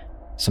something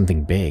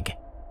big.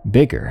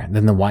 Bigger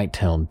than the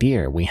white-tailed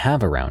deer we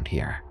have around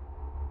here.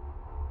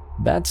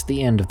 That's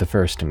the end of the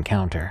first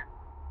encounter.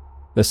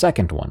 The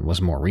second one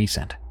was more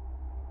recent.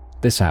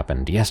 This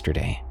happened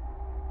yesterday.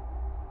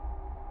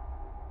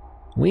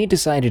 We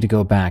decided to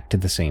go back to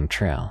the same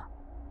trail.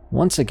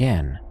 Once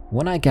again,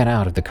 when I got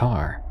out of the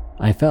car,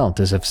 I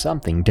felt as if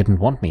something didn't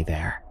want me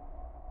there.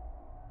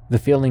 The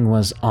feeling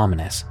was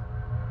ominous,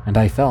 and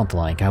I felt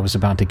like I was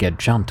about to get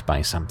jumped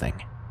by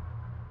something.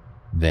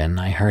 Then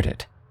I heard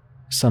it.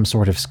 Some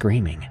sort of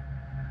screaming.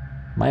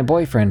 My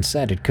boyfriend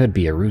said it could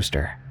be a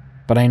rooster,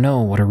 but I know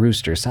what a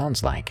rooster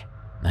sounds like,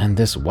 and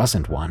this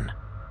wasn't one.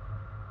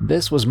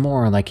 This was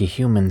more like a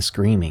human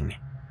screaming,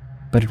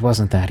 but it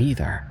wasn't that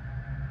either.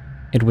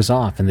 It was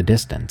off in the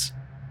distance,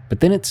 but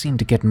then it seemed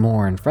to get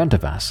more in front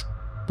of us,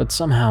 but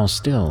somehow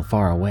still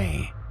far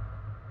away.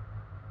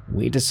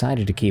 We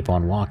decided to keep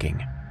on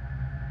walking.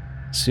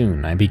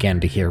 Soon I began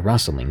to hear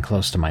rustling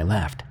close to my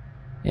left.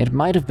 It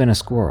might have been a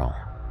squirrel,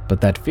 but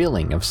that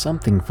feeling of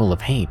something full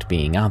of hate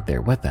being out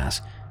there with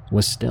us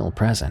was still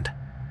present.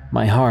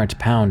 My heart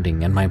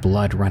pounding and my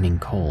blood running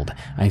cold,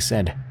 I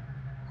said,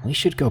 "We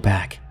should go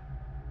back."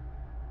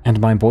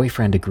 And my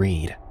boyfriend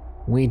agreed.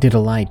 We did a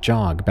light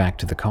jog back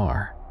to the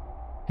car.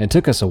 It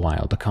took us a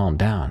while to calm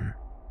down.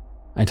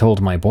 I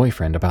told my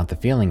boyfriend about the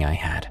feeling I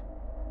had,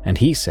 and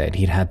he said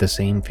he'd had the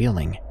same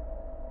feeling.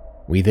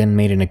 We then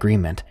made an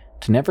agreement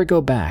to never go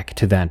back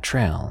to that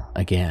trail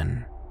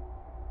again.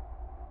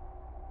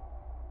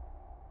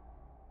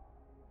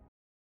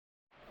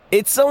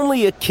 It's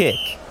only a kick,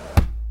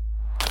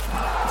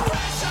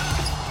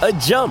 a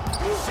jump,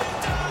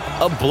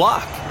 a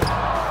block.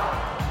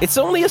 It's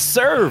only a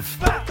serve.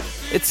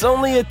 It's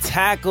only a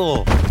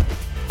tackle,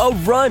 a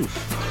run.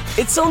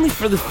 It's only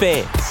for the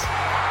fans.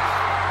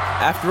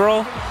 After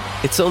all,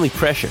 it's only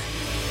pressure.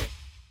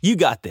 You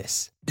got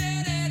this.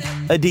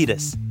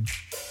 Adidas.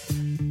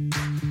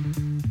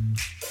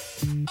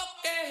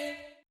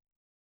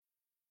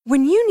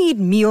 When you need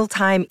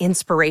mealtime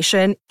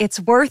inspiration, it's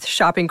worth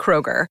shopping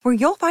Kroger, where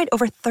you'll find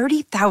over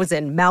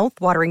 30,000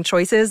 mouth-watering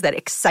choices that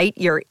excite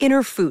your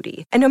inner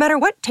foodie. And no matter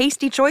what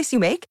tasty choice you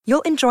make,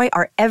 you'll enjoy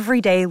our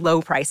everyday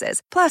low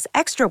prices, plus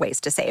extra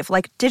ways to save,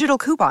 like digital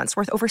coupons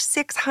worth over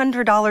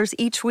 $600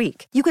 each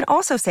week. You can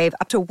also save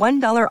up to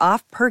 $1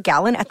 off per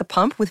gallon at the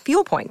pump with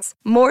fuel points.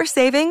 More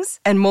savings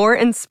and more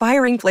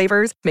inspiring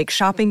flavors make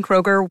shopping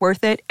Kroger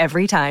worth it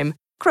every time.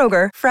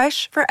 Kroger,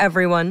 fresh for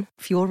everyone.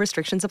 Fuel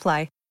restrictions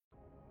apply.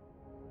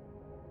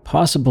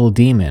 Possible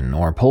demon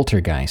or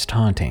poltergeist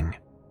haunting.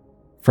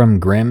 From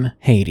Grim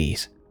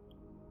Hades.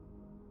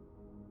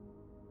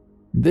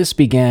 This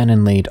began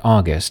in late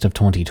August of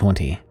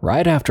 2020,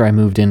 right after I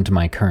moved into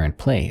my current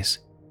place.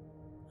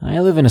 I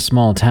live in a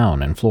small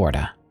town in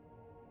Florida.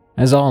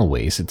 As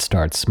always, it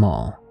starts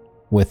small,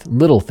 with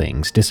little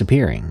things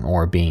disappearing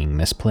or being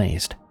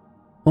misplaced,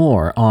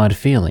 or odd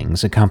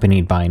feelings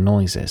accompanied by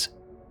noises.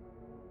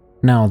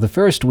 Now, the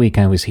first week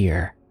I was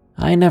here,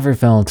 I never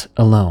felt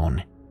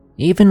alone,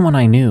 even when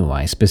I knew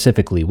I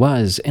specifically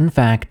was, in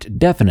fact,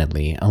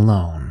 definitely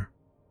alone.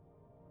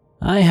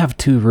 I have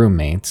 2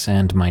 roommates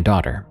and my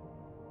daughter.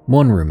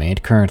 One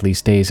roommate currently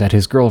stays at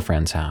his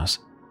girlfriend's house,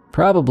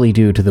 probably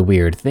due to the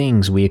weird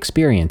things we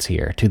experience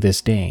here to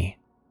this day.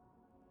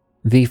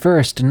 The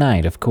first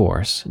night, of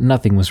course,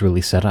 nothing was really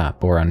set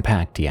up or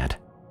unpacked yet,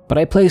 but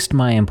I placed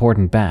my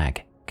important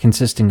bag,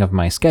 consisting of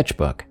my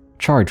sketchbook,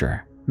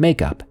 charger,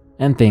 makeup,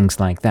 and things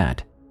like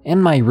that, in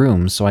my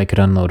room so I could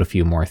unload a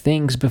few more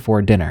things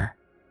before dinner.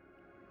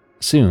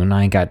 Soon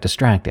I got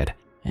distracted,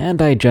 and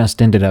I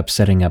just ended up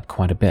setting up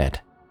quite a bit.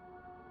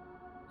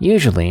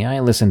 Usually I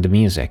listen to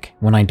music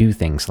when I do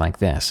things like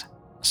this,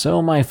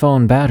 so my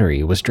phone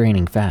battery was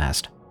draining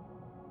fast.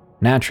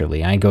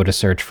 Naturally, I go to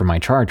search for my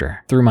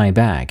charger through my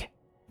bag,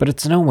 but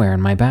it's nowhere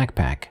in my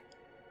backpack.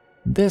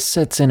 This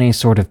sets in a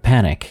sort of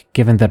panic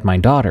given that my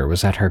daughter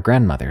was at her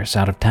grandmother's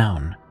out of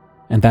town,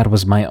 and that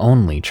was my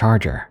only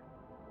charger.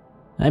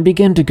 I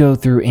began to go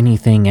through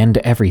anything and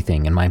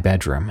everything in my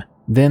bedroom,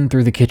 then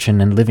through the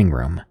kitchen and living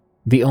room,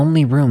 the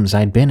only rooms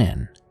I'd been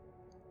in.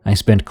 I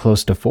spent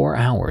close to 4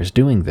 hours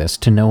doing this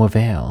to no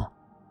avail.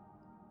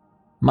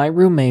 My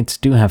roommates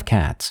do have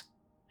cats,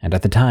 and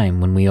at the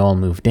time when we all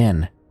moved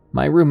in,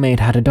 my roommate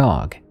had a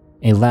dog,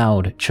 a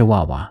loud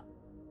Chihuahua.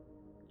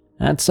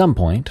 At some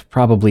point,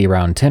 probably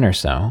around 10 or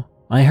so,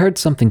 I heard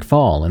something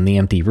fall in the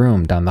empty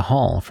room down the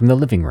hall from the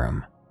living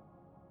room.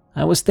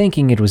 I was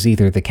thinking it was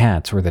either the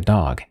cats or the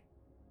dog,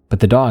 but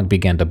the dog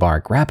began to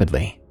bark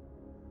rapidly.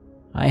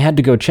 I had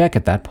to go check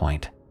at that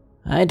point.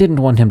 I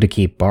didn't want him to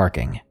keep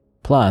barking,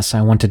 plus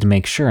I wanted to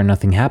make sure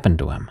nothing happened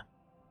to him.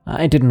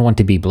 I didn't want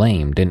to be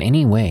blamed in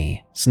any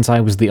way since I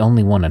was the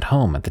only one at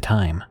home at the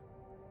time.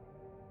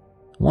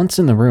 Once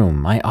in the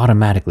room, I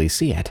automatically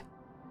see it.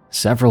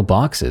 Several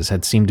boxes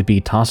had seemed to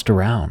be tossed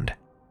around,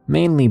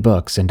 mainly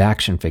books and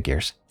action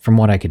figures, from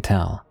what I could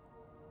tell.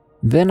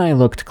 Then I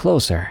looked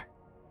closer.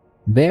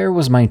 There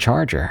was my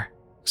charger,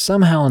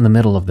 somehow in the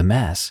middle of the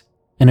mess,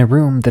 in a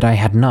room that I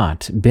had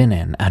not been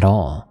in at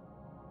all.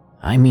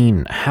 I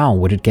mean, how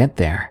would it get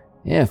there,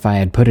 if I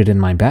had put it in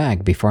my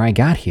bag before I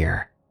got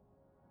here?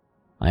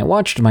 I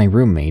watched my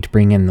roommate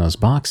bring in those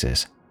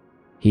boxes.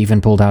 He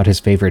even pulled out his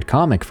favorite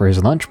comic for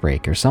his lunch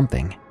break or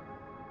something.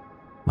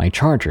 My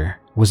charger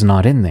was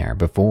not in there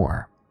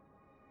before.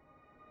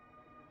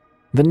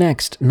 The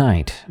next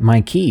night,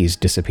 my keys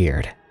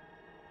disappeared.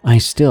 I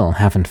still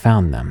haven't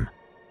found them.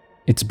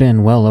 It's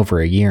been well over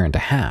a year and a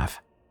half,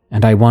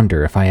 and I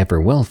wonder if I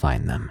ever will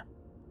find them.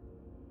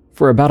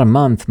 For about a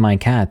month, my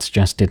cats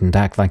just didn't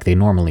act like they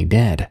normally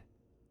did.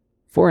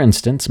 For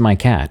instance, my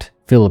cat,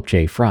 Philip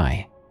J.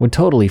 Fry, would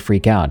totally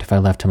freak out if I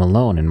left him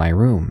alone in my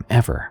room,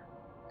 ever.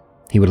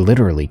 He would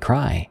literally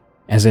cry,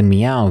 as in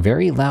meow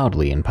very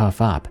loudly and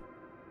puff up.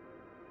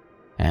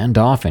 And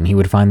often he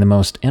would find the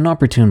most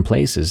inopportune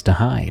places to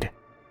hide.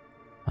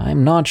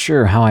 I'm not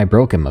sure how I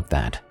broke him of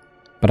that,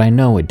 but I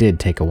know it did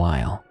take a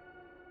while.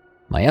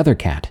 My other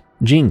cat,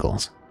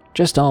 Jingles,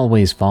 just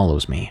always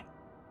follows me.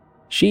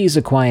 She's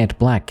a quiet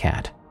black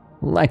cat,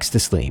 likes to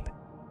sleep.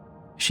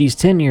 She's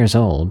 10 years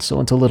old,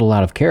 so it's a little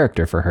out of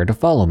character for her to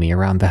follow me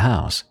around the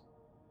house.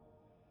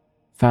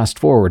 Fast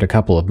forward a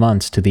couple of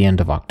months to the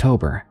end of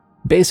October,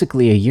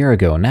 basically a year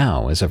ago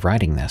now as of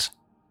writing this.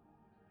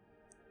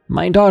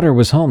 My daughter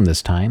was home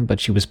this time, but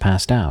she was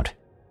passed out.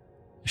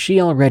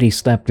 She already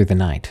slept through the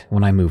night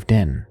when I moved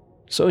in,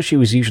 so she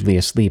was usually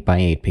asleep by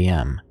 8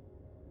 p.m.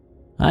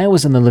 I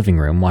was in the living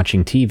room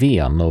watching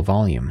TV on low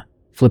volume,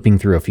 flipping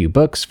through a few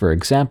books for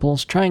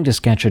examples, trying to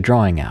sketch a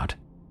drawing out.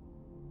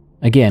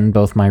 Again,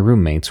 both my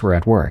roommates were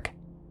at work.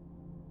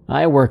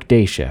 I work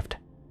day shift.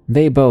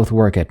 They both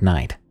work at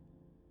night.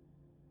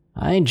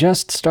 I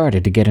just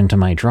started to get into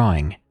my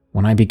drawing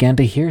when I began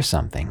to hear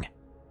something.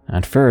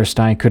 At first,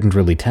 I couldn't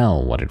really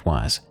tell what it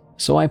was,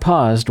 so I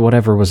paused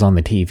whatever was on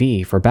the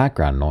TV for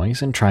background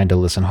noise and tried to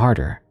listen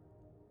harder.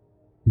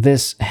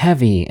 This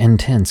heavy,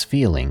 intense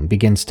feeling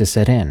begins to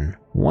set in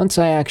once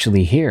I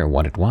actually hear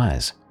what it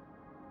was.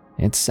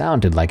 It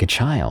sounded like a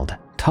child,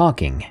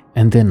 talking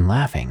and then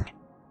laughing,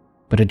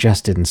 but it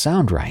just didn't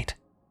sound right,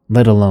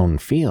 let alone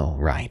feel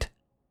right.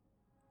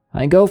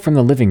 I go from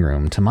the living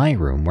room to my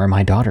room where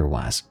my daughter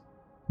was.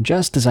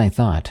 Just as I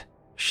thought,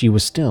 she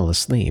was still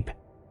asleep.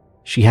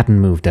 She hadn't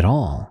moved at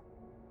all.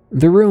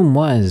 The room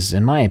was,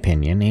 in my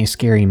opinion, a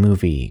scary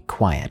movie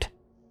quiet.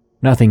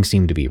 Nothing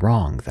seemed to be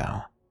wrong,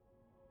 though.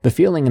 The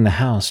feeling in the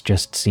house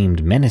just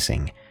seemed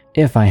menacing,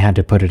 if I had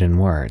to put it in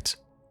words.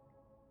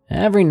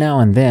 Every now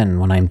and then,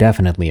 when I'm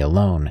definitely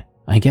alone,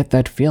 I get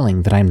that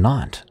feeling that I'm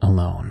not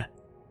alone.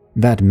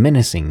 That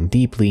menacing,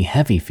 deeply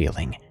heavy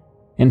feeling,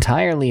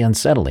 entirely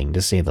unsettling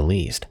to say the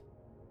least.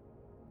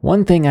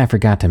 One thing I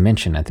forgot to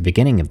mention at the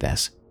beginning of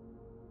this.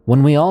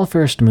 When we all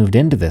first moved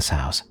into this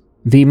house,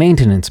 the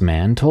maintenance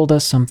man told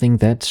us something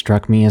that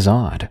struck me as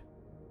odd.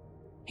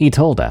 He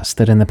told us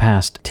that in the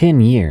past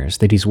 10 years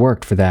that he's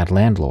worked for that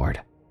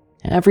landlord,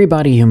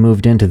 everybody who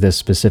moved into this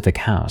specific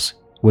house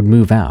would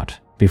move out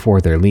before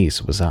their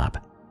lease was up.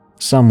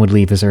 Some would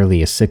leave as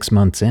early as 6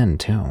 months in,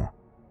 too.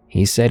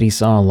 He said he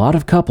saw a lot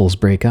of couples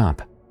break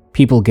up,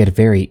 people get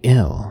very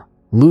ill,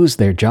 lose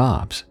their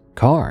jobs,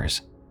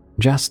 cars.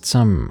 Just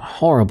some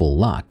horrible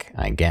luck,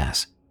 I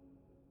guess.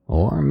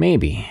 Or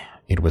maybe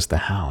it was the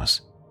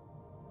house.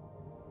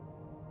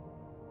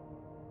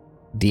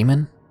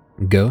 Demon?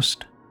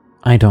 Ghost?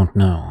 I don't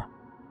know.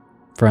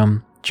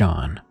 From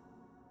John.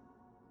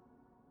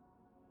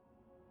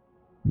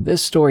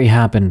 This story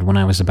happened when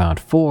I was about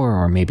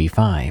 4 or maybe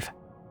 5.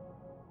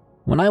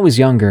 When I was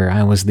younger,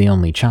 I was the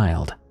only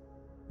child.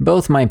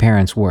 Both my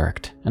parents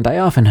worked, and I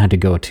often had to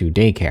go to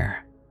daycare.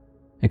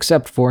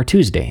 Except for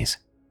Tuesdays,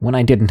 when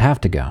I didn't have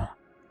to go.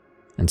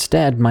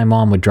 Instead, my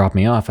mom would drop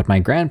me off at my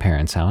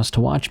grandparents' house to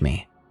watch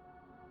me.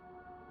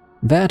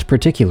 That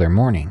particular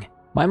morning,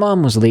 my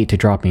mom was late to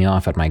drop me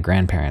off at my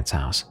grandparents'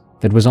 house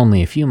that was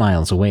only a few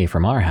miles away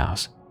from our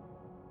house.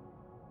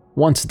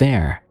 Once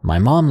there, my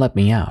mom let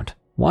me out,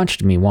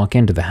 watched me walk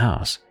into the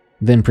house,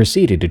 then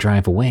proceeded to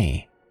drive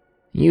away.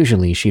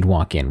 Usually she'd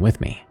walk in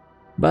with me,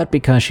 but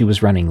because she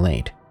was running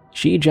late,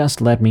 she just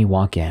let me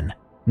walk in,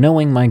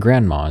 knowing my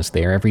grandma is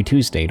there every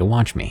Tuesday to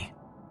watch me.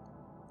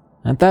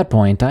 At that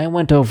point, I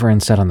went over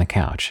and sat on the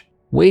couch,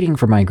 waiting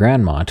for my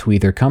grandma to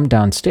either come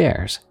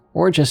downstairs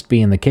or just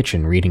be in the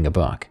kitchen reading a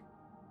book.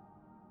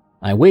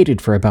 I waited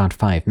for about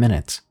 5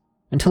 minutes,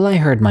 until I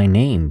heard my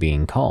name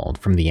being called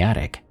from the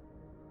attic.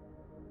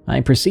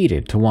 I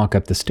proceeded to walk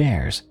up the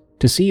stairs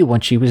to see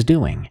what she was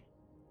doing.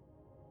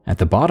 At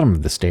the bottom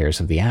of the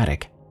stairs of the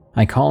attic,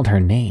 I called her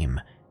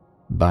name,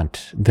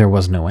 but there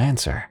was no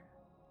answer.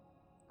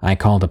 I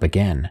called up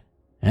again,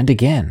 and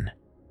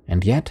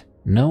yet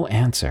no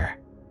answer.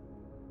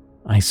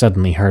 I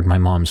suddenly heard my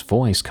mom's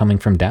voice coming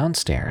from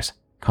downstairs,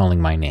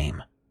 calling my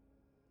name.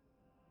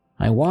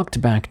 I walked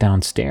back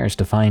downstairs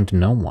to find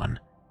no one.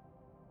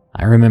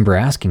 I remember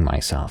asking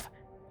myself,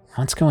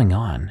 what's going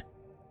on?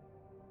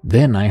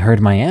 Then I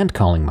heard my aunt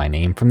calling my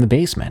name from the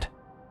basement.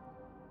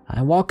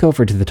 I walk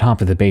over to the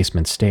top of the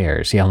basement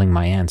stairs, yelling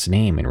my aunt's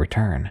name in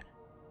return.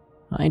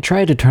 I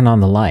tried to turn on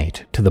the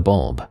light to the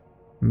bulb,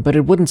 but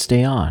it wouldn't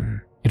stay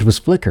on. It was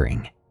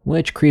flickering,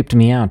 which creeped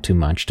me out too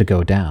much to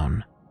go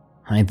down.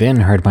 I then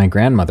heard my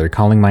grandmother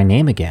calling my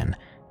name again.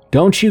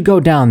 "Don't you go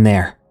down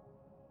there!"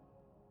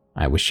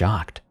 I was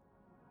shocked.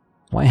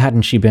 Why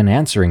hadn't she been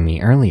answering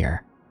me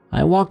earlier?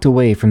 I walked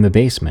away from the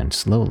basement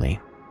slowly.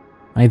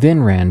 I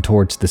then ran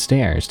towards the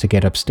stairs to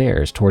get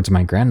upstairs towards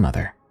my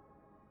grandmother.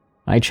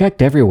 I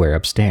checked everywhere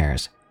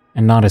upstairs,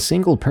 and not a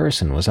single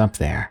person was up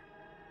there.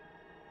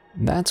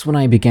 That's when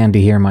I began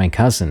to hear my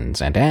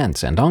cousins and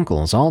aunts and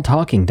uncles all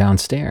talking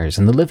downstairs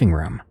in the living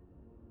room.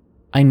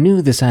 I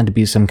knew this had to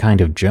be some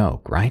kind of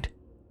joke, right?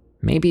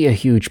 Maybe a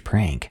huge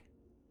prank.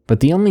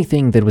 But the only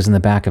thing that was in the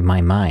back of my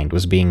mind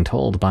was being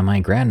told by my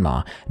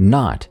grandma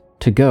not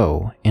to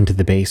go into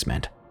the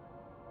basement.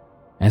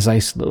 As I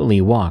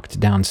slowly walked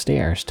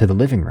downstairs to the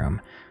living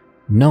room,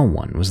 no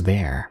one was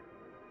there.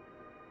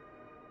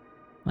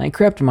 I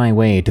crept my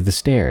way to the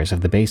stairs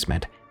of the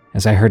basement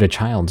as I heard a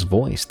child's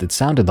voice that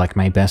sounded like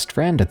my best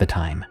friend at the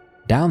time,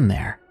 down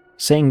there,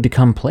 saying to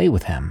come play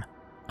with him.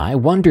 I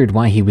wondered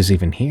why he was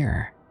even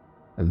here.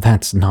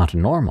 That's not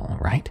normal,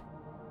 right?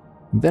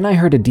 Then I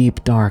heard a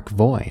deep, dark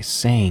voice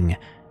saying,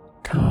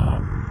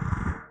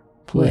 "Come,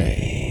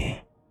 play."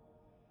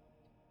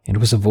 It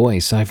was a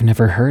voice I've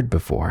never heard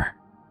before.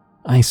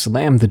 I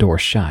slammed the door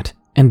shut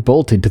and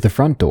bolted to the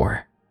front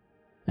door.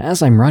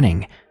 As I'm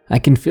running, I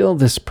can feel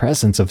this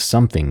presence of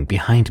something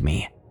behind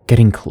me,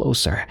 getting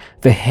closer,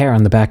 the hair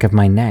on the back of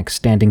my neck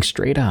standing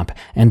straight up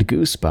and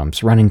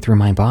goosebumps running through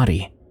my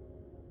body.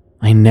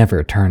 I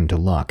never turned to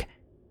look.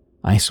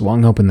 I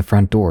swung open the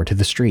front door to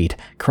the street,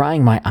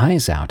 crying my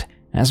eyes out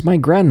as my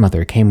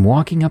grandmother came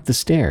walking up the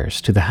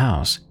stairs to the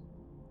house.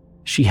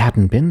 She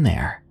hadn't been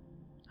there.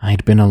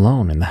 I'd been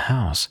alone in the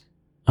house.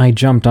 I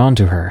jumped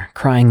onto her,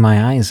 crying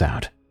my eyes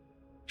out.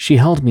 She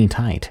held me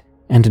tight,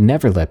 and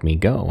never let me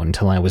go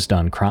until I was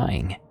done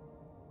crying.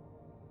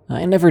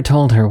 I never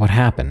told her what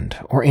happened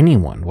or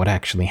anyone what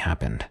actually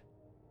happened.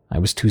 I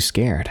was too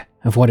scared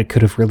of what it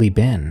could have really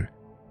been.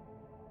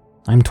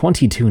 I'm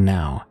 22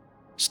 now,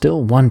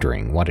 still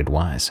wondering what it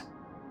was.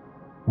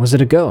 Was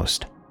it a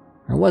ghost,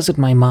 or was it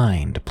my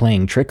mind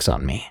playing tricks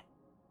on me?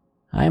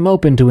 I'm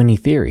open to any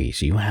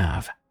theories you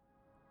have.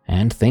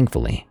 And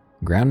thankfully,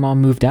 Grandma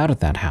moved out of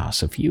that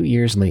house a few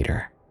years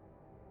later.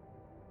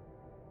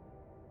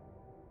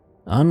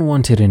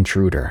 Unwanted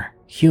intruder,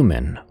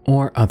 human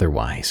or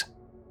otherwise.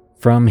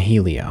 From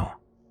Helio.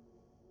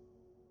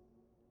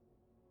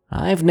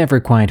 I've never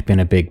quite been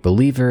a big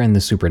believer in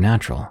the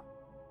supernatural.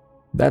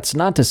 That's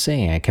not to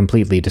say I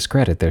completely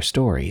discredit their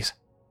stories,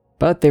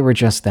 but they were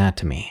just that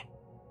to me.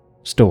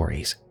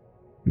 Stories.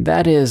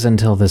 That is,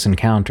 until this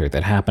encounter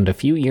that happened a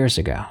few years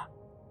ago,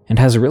 and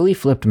has really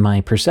flipped my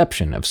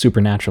perception of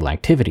supernatural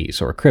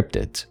activities or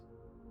cryptids.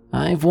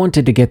 I've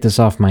wanted to get this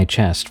off my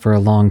chest for a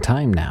long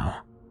time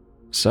now,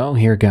 so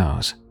here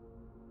goes.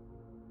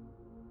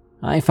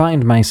 I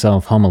find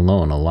myself home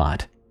alone a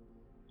lot.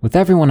 With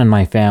everyone in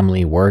my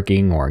family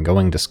working or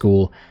going to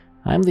school,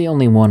 I'm the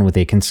only one with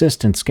a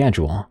consistent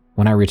schedule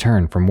when I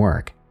return from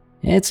work.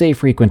 It's a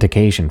frequent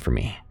occasion for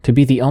me to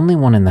be the only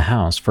one in the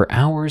house for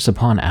hours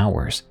upon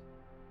hours.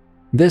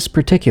 This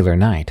particular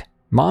night,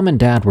 Mom and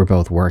Dad were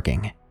both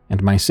working,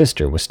 and my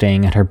sister was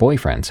staying at her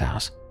boyfriend's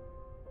house.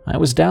 I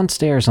was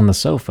downstairs on the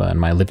sofa in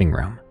my living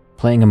room,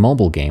 playing a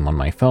mobile game on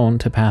my phone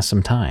to pass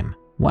some time,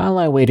 while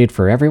I waited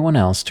for everyone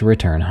else to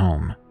return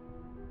home.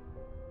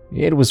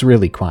 It was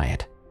really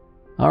quiet.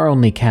 Our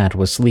only cat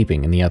was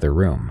sleeping in the other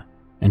room,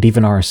 and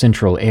even our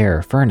central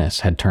air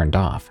furnace had turned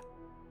off.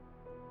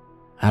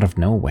 Out of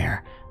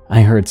nowhere,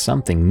 I heard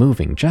something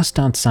moving just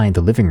outside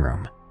the living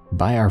room,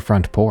 by our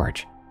front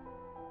porch.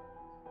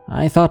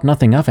 I thought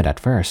nothing of it at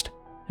first,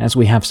 as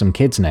we have some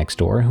kids next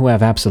door who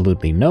have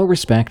absolutely no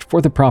respect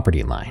for the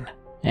property line,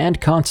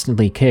 and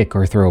constantly kick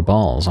or throw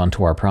balls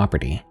onto our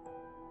property.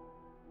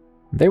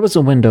 There was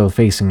a window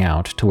facing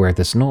out to where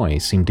this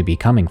noise seemed to be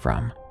coming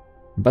from,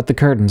 but the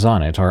curtains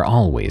on it are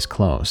always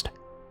closed.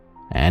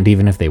 And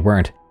even if they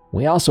weren't,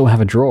 we also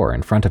have a drawer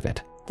in front of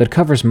it that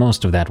covers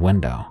most of that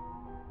window,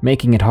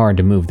 making it hard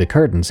to move the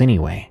curtains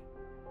anyway.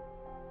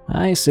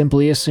 I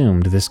simply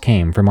assumed this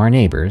came from our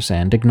neighbors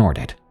and ignored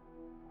it.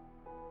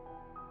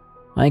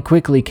 I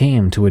quickly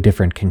came to a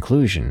different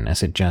conclusion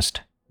as it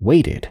just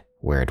waited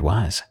where it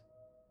was.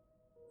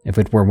 If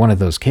it were one of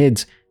those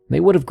kids, they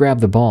would have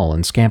grabbed the ball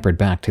and scampered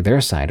back to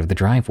their side of the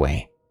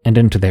driveway and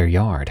into their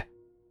yard.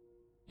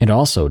 It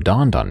also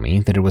dawned on me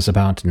that it was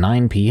about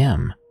 9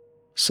 p.m.,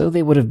 so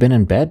they would have been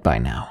in bed by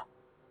now.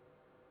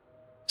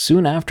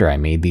 Soon after I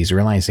made these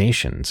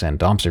realizations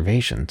and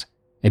observations,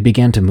 it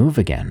began to move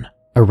again,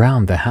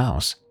 around the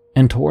house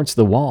and towards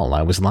the wall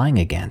I was lying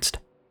against.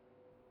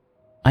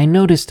 I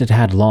noticed it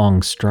had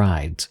long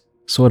strides,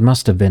 so it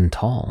must have been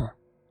tall,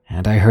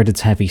 and I heard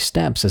its heavy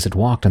steps as it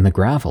walked on the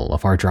gravel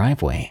of our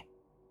driveway.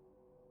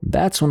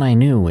 That's when I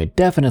knew it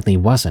definitely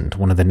wasn't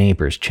one of the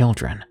neighbor's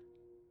children.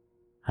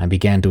 I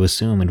began to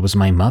assume it was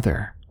my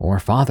mother or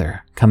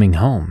father coming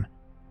home,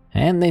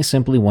 and they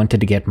simply wanted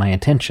to get my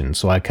attention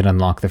so I could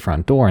unlock the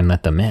front door and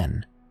let them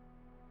in.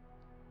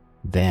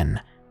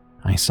 Then,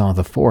 I saw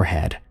the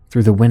forehead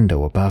through the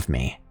window above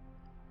me.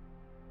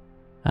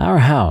 Our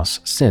house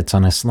sits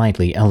on a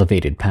slightly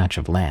elevated patch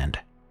of land,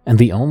 and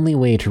the only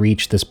way to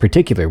reach this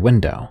particular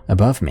window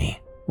above me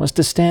was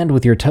to stand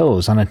with your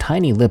toes on a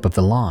tiny lip of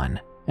the lawn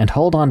and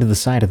hold onto the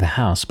side of the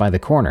house by the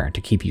corner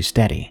to keep you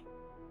steady.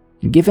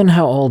 Given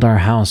how old our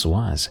house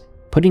was,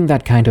 putting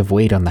that kind of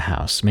weight on the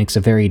house makes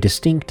a very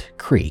distinct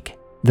creak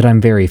that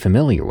I'm very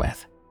familiar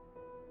with.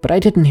 But I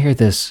didn't hear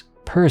this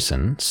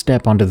person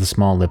step onto the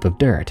small lip of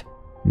dirt,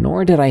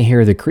 nor did I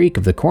hear the creak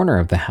of the corner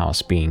of the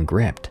house being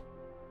gripped,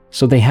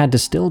 so they had to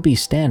still be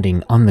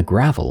standing on the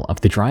gravel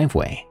of the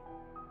driveway.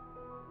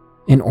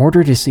 In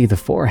order to see the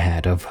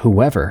forehead of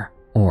whoever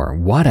or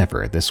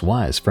whatever this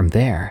was from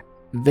there,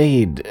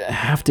 they'd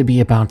have to be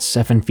about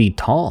 7 feet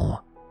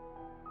tall.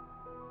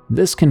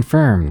 This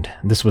confirmed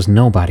this was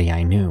nobody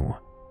I knew,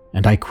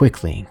 and I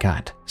quickly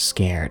got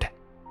scared.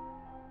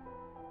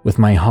 With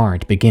my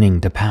heart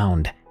beginning to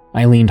pound,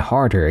 I leaned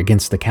harder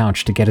against the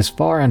couch to get as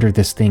far under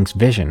this thing's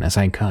vision as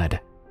I could.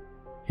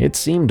 It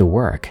seemed to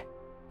work.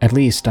 At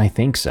least I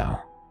think so.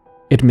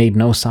 It made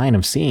no sign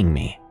of seeing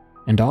me,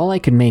 and all I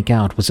could make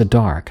out was a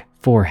dark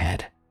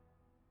forehead.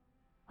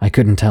 I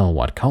couldn't tell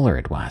what color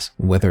it was,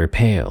 whether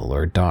pale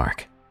or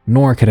dark,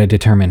 nor could I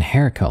determine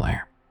hair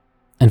color.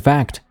 In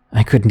fact,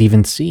 I couldn't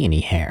even see any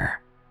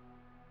hair.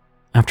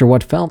 After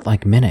what felt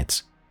like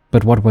minutes,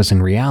 but what was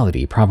in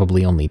reality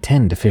probably only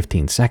 10 to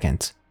 15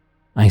 seconds,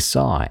 I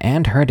saw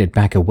and heard it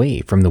back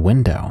away from the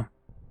window.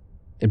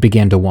 It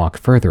began to walk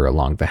further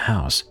along the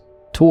house,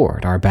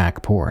 toward our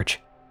back porch.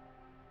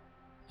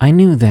 I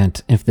knew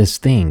that if this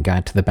thing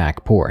got to the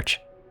back porch,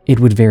 it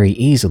would very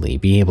easily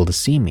be able to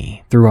see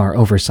me through our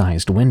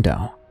oversized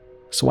window,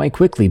 so I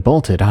quickly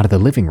bolted out of the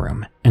living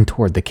room and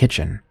toward the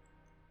kitchen.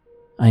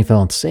 I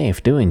felt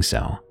safe doing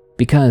so,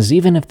 because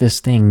even if this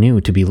thing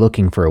knew to be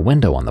looking for a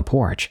window on the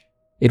porch,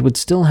 it would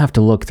still have to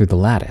look through the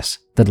lattice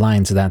that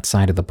lines that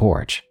side of the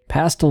porch,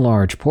 past a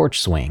large porch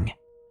swing,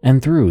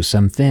 and through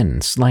some thin,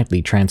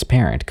 slightly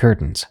transparent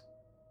curtains.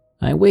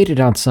 I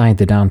waited outside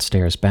the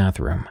downstairs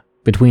bathroom,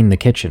 between the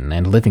kitchen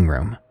and living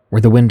room,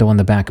 where the window on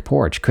the back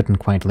porch couldn't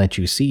quite let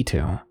you see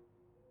to.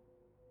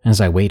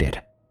 As I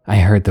waited, I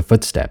heard the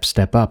footsteps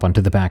step up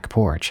onto the back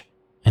porch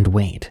and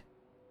wait.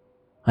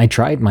 I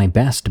tried my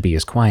best to be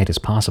as quiet as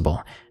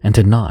possible and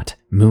to not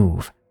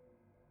move.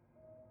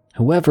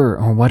 Whoever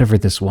or whatever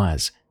this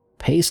was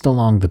paced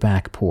along the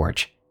back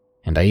porch,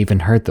 and I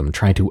even heard them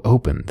try to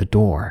open the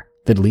door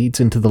that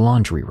leads into the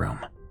laundry room.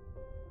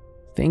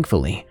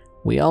 Thankfully,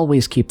 we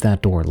always keep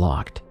that door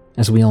locked,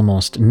 as we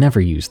almost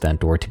never use that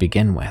door to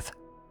begin with.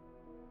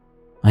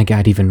 I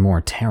got even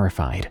more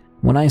terrified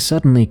when I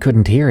suddenly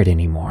couldn't hear it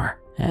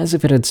anymore, as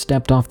if it had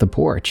stepped off the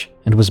porch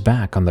and was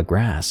back on the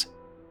grass.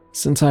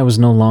 Since I was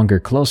no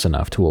longer close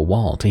enough to a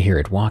wall to hear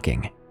it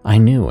walking, I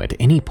knew at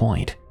any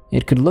point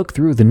it could look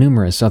through the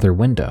numerous other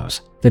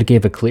windows that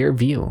gave a clear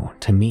view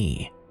to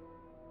me.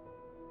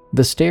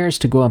 The stairs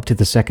to go up to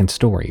the second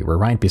story were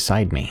right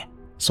beside me,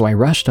 so I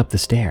rushed up the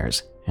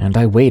stairs and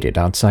I waited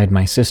outside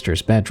my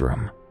sister's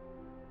bedroom.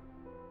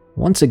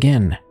 Once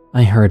again,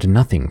 I heard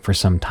nothing for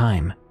some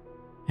time,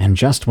 and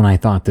just when I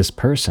thought this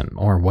person,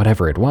 or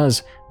whatever it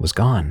was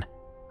gone,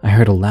 I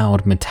heard a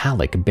loud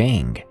metallic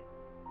bang,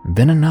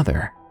 then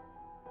another.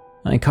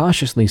 I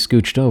cautiously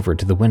scooched over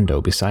to the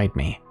window beside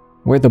me,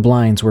 where the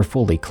blinds were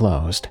fully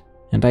closed,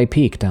 and I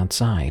peeked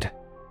outside.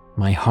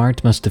 My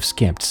heart must have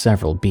skipped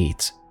several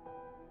beats.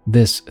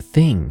 This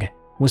thing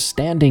was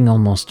standing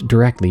almost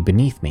directly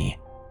beneath me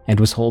and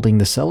was holding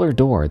the cellar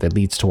door that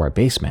leads to our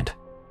basement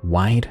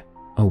wide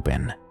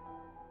open.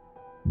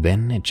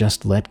 Then it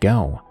just let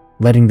go,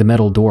 letting the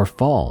metal door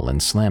fall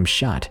and slam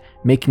shut,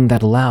 making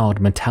that loud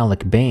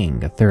metallic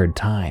bang a third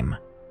time.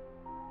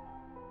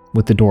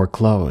 With the door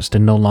closed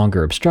and no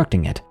longer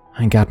obstructing it,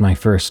 I got my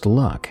first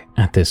look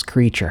at this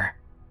creature.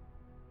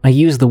 I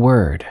use the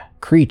word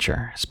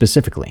creature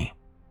specifically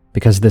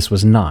because this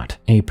was not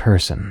a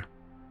person.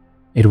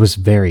 It was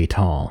very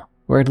tall,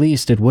 or at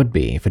least it would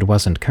be if it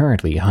wasn't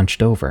currently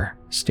hunched over,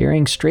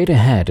 staring straight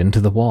ahead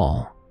into the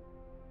wall.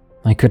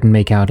 I couldn't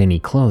make out any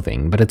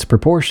clothing, but its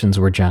proportions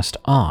were just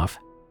off.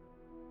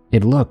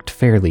 It looked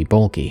fairly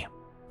bulky,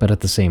 but at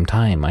the same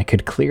time I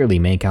could clearly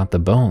make out the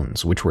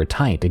bones which were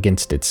tight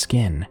against its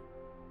skin.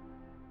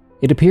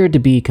 It appeared to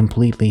be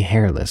completely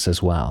hairless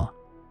as well.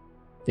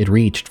 It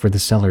reached for the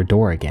cellar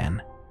door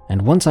again,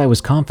 and once I was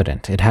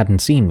confident it hadn't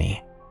seen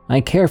me, I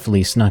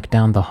carefully snuck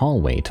down the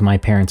hallway to my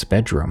parents'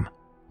 bedroom,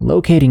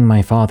 locating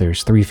my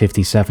father's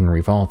 .357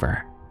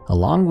 revolver,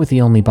 along with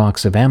the only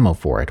box of ammo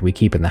for it we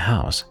keep in the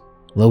house,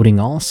 loading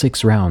all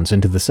 6 rounds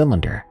into the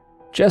cylinder,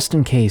 just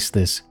in case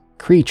this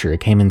creature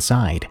came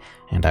inside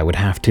and I would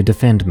have to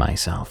defend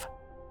myself.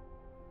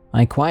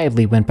 I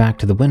quietly went back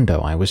to the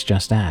window I was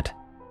just at,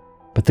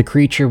 but the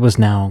creature was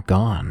now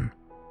gone.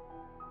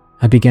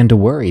 I began to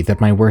worry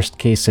that my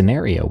worst-case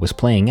scenario was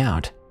playing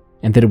out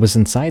and that it was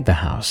inside the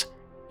house,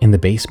 in the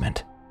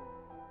basement.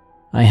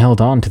 I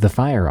held on to the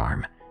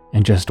firearm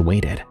and just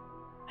waited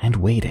and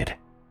waited.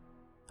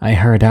 I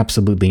heard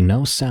absolutely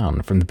no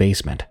sound from the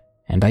basement,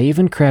 and I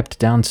even crept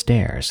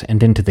downstairs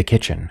and into the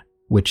kitchen,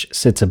 which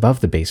sits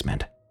above the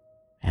basement,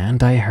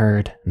 and I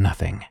heard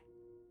nothing.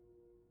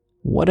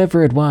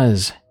 Whatever it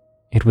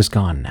was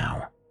gone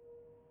now.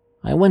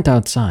 I went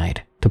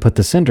outside to put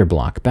the cinder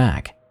block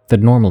back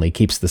that normally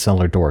keeps the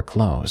cellar door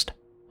closed.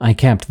 I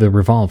kept the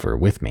revolver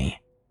with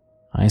me.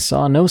 I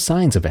saw no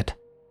signs of it,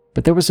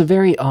 but there was a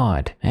very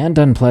odd and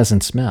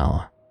unpleasant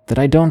smell that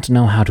I don't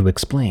know how to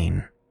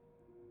explain.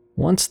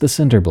 Once the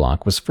cinder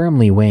block was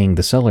firmly weighing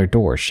the cellar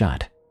door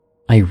shut,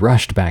 I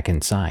rushed back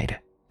inside,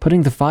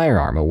 putting the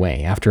firearm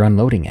away after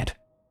unloading it.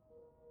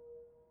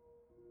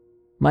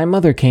 My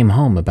mother came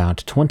home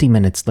about 20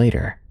 minutes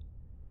later.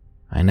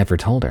 I never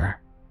told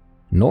her,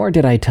 nor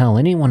did I tell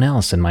anyone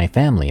else in my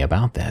family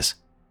about this,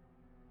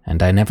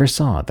 and I never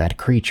saw that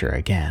creature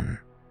again.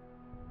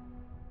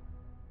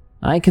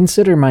 I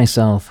consider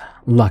myself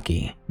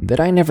lucky that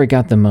I never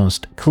got the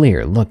most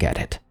clear look at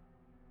it,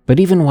 but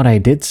even what I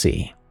did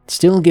see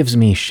still gives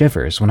me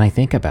shivers when I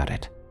think about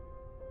it.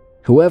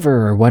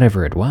 Whoever or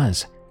whatever it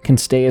was can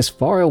stay as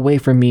far away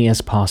from me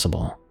as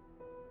possible.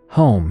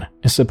 Home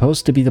is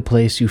supposed to be the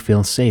place you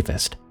feel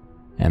safest,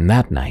 and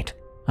that night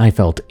I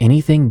felt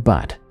anything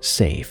but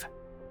safe.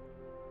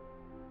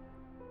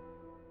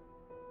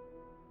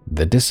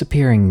 The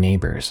Disappearing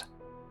Neighbors,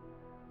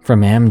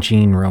 from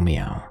Jean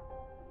Romeo.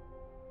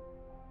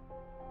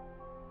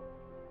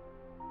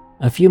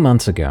 A few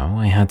months ago,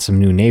 I had some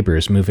new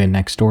neighbors move in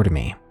next door to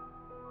me.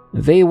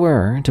 They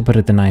were, to put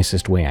it the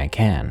nicest way I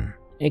can,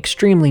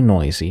 extremely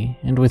noisy,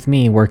 and with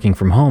me working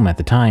from home at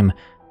the time,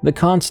 the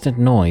constant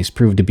noise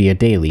proved to be a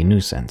daily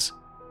nuisance.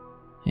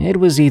 It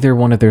was either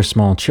one of their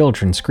small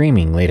children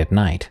screaming late at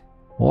night,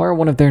 or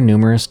one of their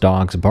numerous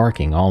dogs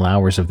barking all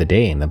hours of the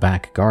day in the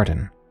back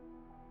garden.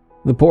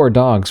 The poor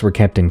dogs were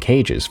kept in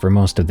cages for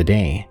most of the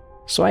day,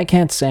 so I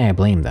can't say I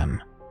blame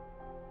them.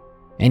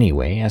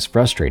 Anyway, as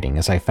frustrating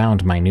as I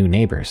found my new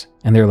neighbors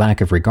and their lack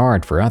of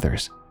regard for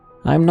others,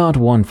 I'm not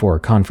one for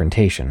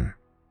confrontation,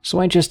 so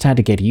I just had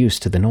to get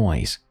used to the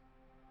noise.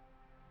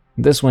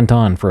 This went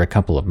on for a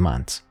couple of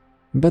months,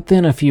 but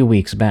then a few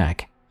weeks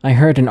back, I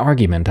heard an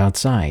argument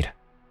outside.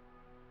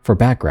 For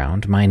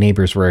background, my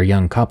neighbors were a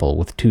young couple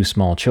with 2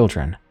 small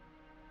children.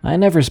 I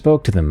never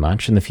spoke to them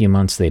much in the few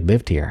months they'd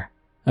lived here,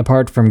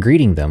 apart from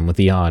greeting them with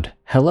the odd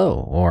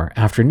hello or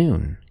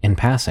afternoon in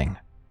passing.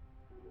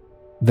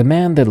 The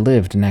man that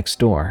lived next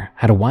door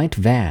had a white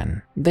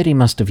van that he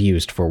must have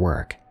used for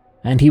work,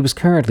 and he was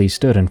currently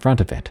stood in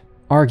front of it,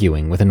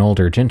 arguing with an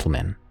older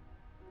gentleman.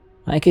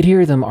 I could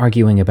hear them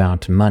arguing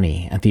about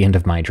money at the end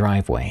of my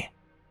driveway.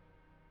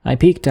 I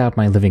peeked out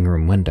my living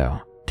room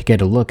window to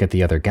get a look at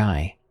the other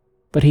guy,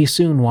 but he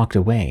soon walked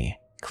away,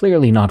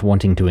 clearly not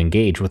wanting to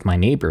engage with my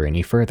neighbor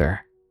any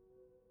further.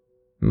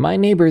 My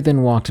neighbor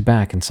then walked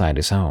back inside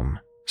his home,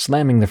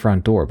 slamming the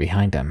front door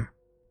behind him.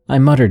 I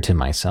muttered to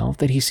myself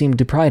that he seemed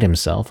to pride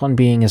himself on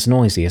being as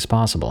noisy as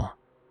possible,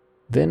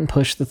 then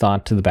pushed the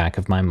thought to the back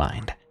of my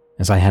mind,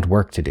 as I had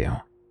work to do.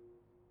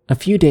 A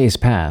few days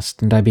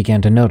passed, and I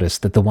began to notice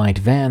that the white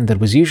van that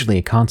was usually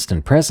a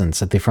constant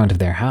presence at the front of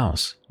their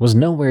house was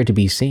nowhere to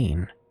be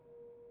seen.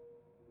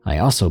 I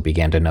also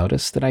began to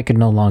notice that I could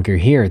no longer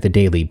hear the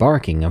daily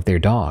barking of their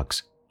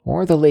dogs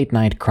or the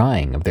late-night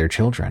crying of their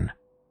children.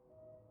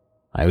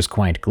 I was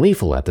quite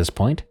gleeful at this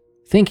point,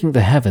 thanking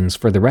the heavens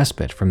for the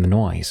respite from the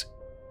noise.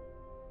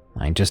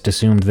 I just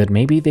assumed that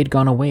maybe they'd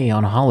gone away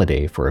on a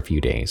holiday for a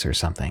few days or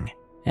something,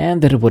 and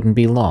that it wouldn't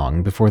be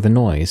long before the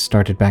noise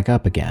started back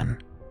up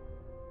again.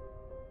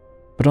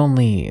 But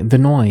only the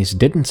noise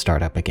didn't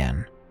start up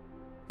again.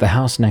 The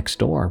house next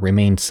door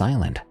remained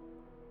silent.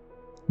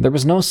 There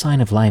was no sign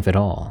of life at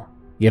all,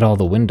 yet all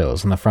the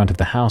windows on the front of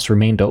the house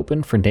remained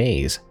open for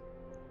days.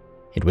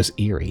 It was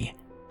eerie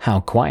how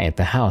quiet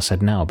the house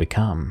had now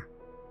become.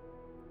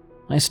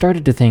 I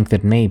started to think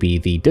that maybe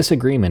the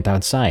disagreement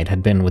outside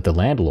had been with the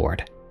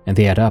landlord, and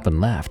they had up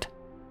and left.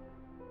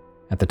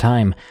 At the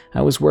time,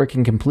 I was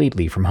working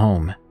completely from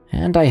home,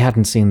 and I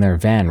hadn't seen their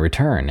van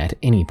return at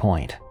any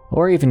point,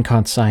 or even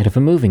caught sight of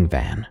a moving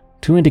van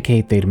to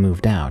indicate they'd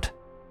moved out.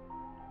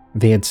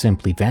 They had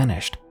simply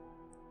vanished.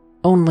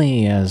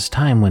 Only as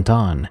time went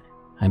on,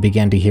 I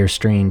began to hear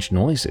strange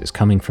noises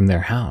coming from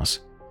their house.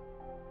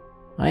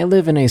 I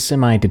live in a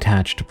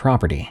semi-detached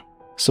property,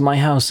 so my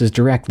house is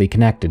directly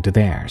connected to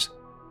theirs,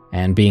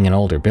 and being an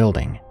older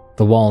building,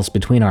 the walls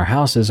between our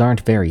houses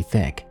aren't very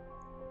thick.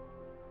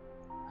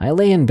 I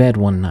lay in bed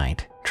one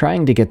night,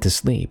 trying to get to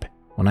sleep,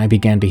 when I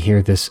began to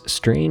hear this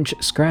strange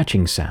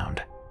scratching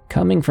sound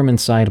coming from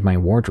inside my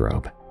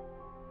wardrobe.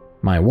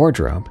 My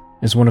wardrobe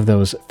is one of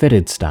those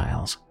fitted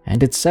styles,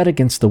 and it's set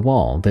against the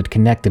wall that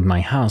connected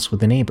my house with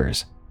the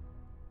neighbors.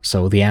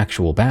 So the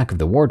actual back of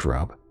the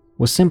wardrobe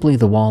was simply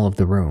the wall of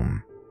the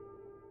room.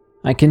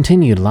 I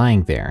continued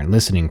lying there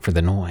listening for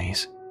the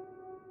noise.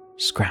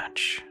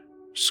 Scratch,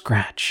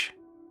 scratch.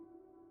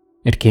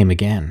 It came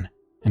again,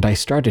 and I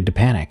started to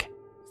panic,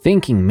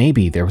 thinking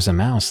maybe there was a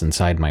mouse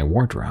inside my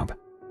wardrobe.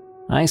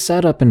 I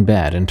sat up in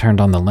bed and turned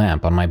on the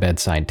lamp on my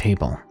bedside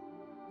table.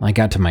 I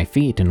got to my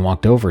feet and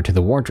walked over to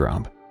the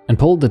wardrobe and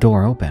pulled the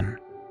door open.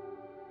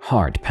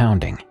 Heart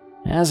pounding,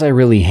 as I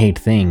really hate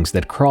things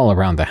that crawl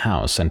around the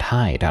house and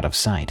hide out of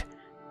sight.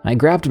 I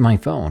grabbed my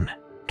phone,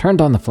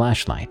 turned on the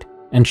flashlight,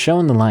 and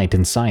shone the light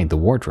inside the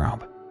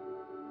wardrobe.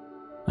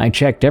 I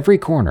checked every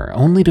corner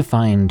only to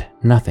find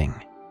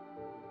nothing.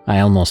 I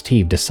almost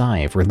heaved a sigh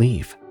of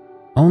relief,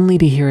 only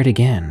to hear it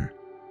again.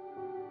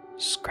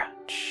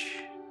 Scratch,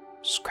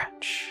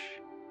 scratch.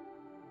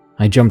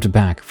 I jumped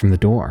back from the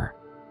door,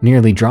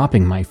 nearly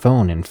dropping my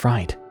phone in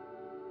fright.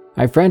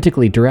 I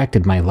frantically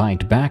directed my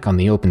light back on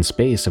the open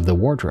space of the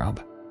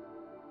wardrobe.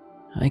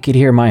 I could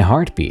hear my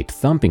heartbeat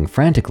thumping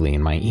frantically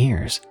in my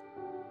ears.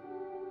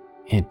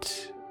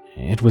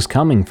 It was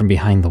coming from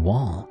behind the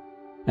wall,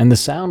 and the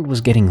sound was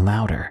getting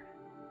louder.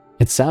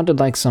 It sounded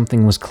like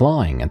something was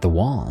clawing at the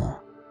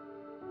wall.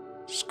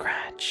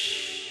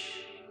 Scratch.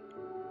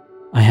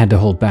 I had to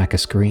hold back a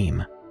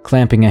scream,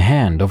 clamping a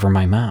hand over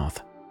my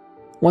mouth.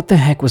 What the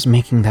heck was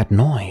making that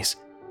noise?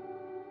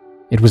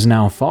 It was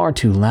now far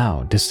too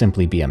loud to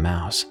simply be a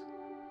mouse.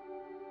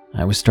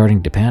 I was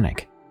starting to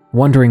panic,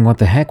 wondering what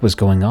the heck was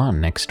going on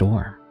next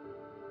door.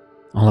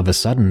 All of a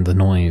sudden, the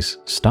noise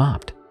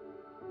stopped.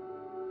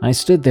 I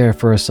stood there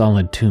for a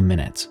solid 2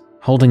 minutes,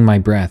 holding my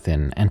breath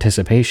in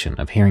anticipation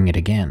of hearing it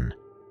again,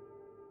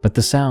 but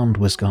the sound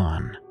was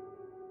gone.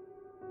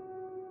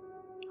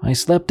 I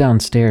slept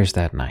downstairs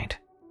that night,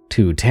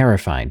 too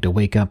terrified to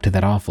wake up to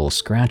that awful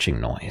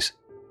scratching noise.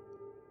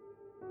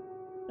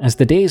 As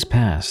the days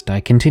passed, I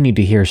continued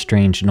to hear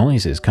strange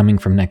noises coming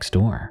from next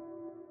door.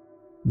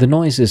 The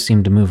noises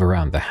seemed to move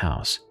around the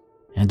house,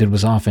 and it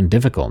was often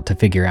difficult to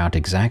figure out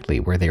exactly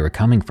where they were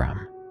coming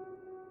from.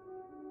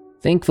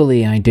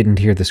 Thankfully, I didn't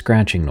hear the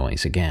scratching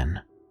noise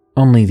again,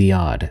 only the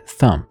odd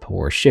thump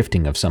or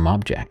shifting of some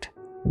object,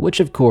 which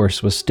of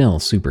course was still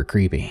super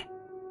creepy.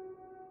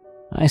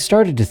 I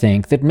started to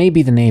think that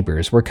maybe the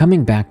neighbors were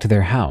coming back to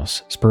their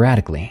house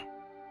sporadically.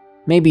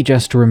 maybe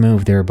just to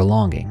remove their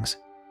belongings,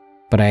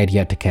 but I had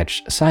yet to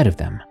catch sight of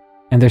them,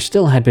 and there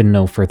still had been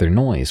no further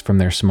noise from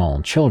their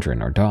small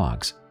children or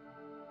dogs.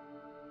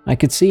 I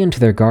could see into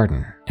their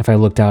garden if I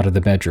looked out of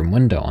the bedroom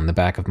window on the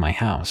back of my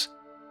house.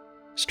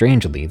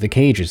 Strangely, the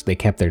cages they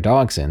kept their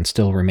dogs in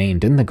still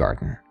remained in the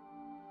garden.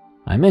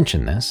 I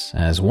mention this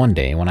as one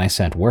day when I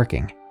sat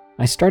working,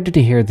 I started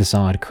to hear this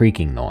odd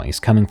creaking noise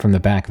coming from the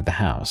back of the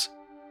house.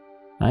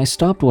 I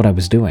stopped what I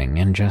was doing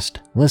and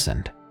just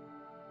listened.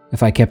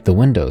 If I kept the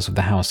windows of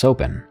the house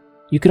open,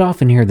 you could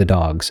often hear the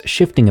dogs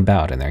shifting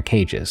about in their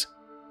cages,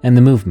 and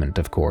the movement,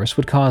 of course,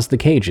 would cause the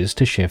cages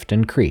to shift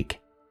and creak.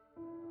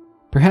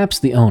 Perhaps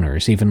the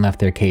owners even left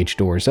their cage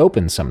doors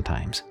open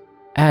sometimes,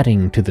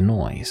 adding to the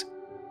noise.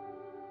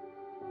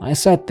 I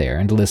sat there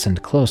and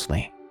listened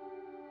closely.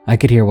 I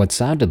could hear what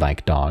sounded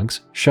like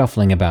dogs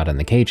shuffling about in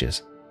the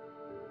cages.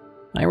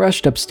 I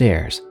rushed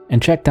upstairs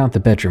and checked out the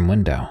bedroom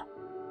window.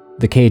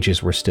 The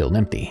cages were still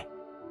empty.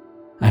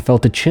 I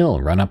felt a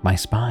chill run up my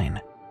spine.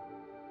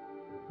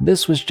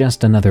 This was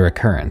just another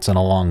occurrence on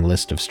a long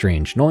list of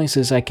strange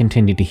noises I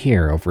continued to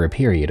hear over a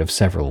period of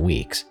several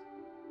weeks.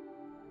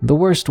 The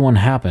worst one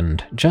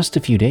happened just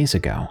a few days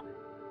ago,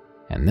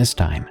 and this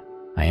time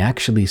I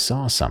actually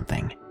saw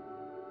something.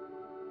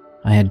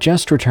 I had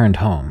just returned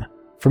home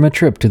from a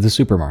trip to the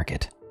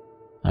supermarket.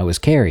 I was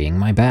carrying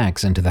my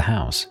bags into the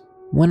house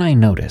when I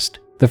noticed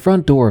the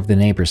front door of the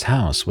neighbor's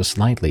house was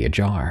slightly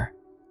ajar.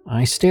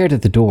 I stared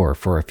at the door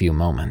for a few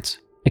moments,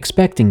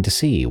 expecting to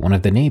see one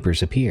of the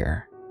neighbors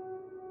appear.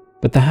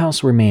 But the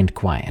house remained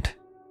quiet,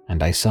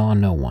 and I saw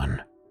no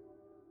one.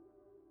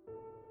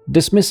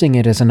 Dismissing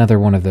it as another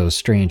one of those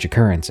strange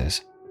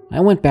occurrences, I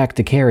went back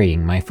to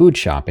carrying my food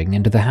shopping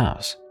into the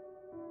house.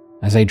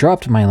 As I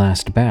dropped my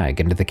last bag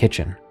into the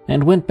kitchen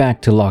and went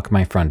back to lock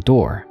my front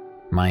door,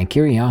 my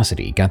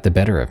curiosity got the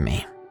better of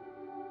me.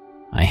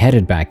 I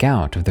headed back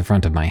out of the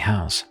front of my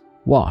house,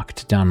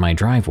 walked down my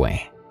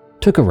driveway,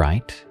 took a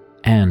right,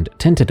 and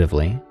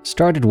tentatively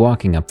started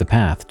walking up the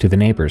path to the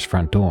neighbor's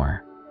front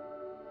door.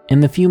 In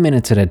the few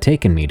minutes it had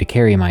taken me to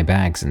carry my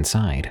bags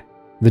inside,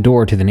 the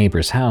door to the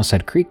neighbor's house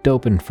had creaked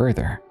open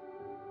further.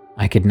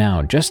 I could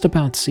now just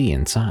about see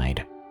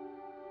inside.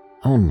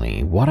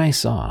 Only what I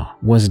saw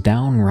was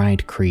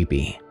downright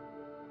creepy.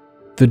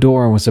 The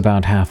door was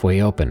about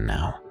halfway open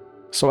now,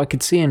 so I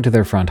could see into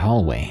their front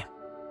hallway.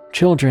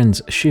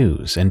 Children's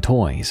shoes and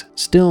toys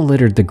still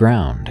littered the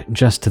ground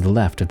just to the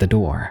left of the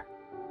door.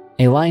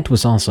 A light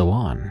was also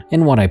on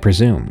in what I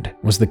presumed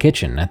was the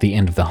kitchen at the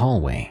end of the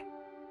hallway.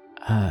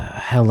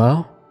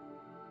 Hello?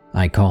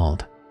 I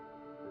called.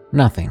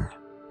 Nothing.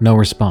 No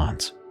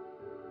response.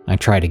 I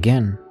tried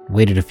again,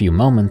 waited a few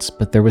moments,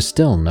 but there was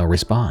still no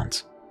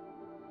response.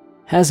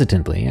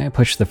 Hesitantly, I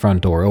pushed the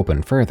front door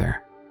open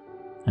further.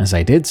 As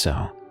I did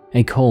so,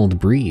 a cold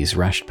breeze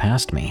rushed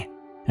past me,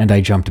 and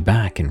I jumped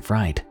back in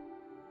fright.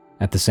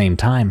 At the same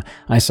time,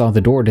 I saw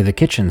the door to the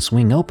kitchen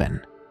swing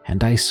open,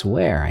 and I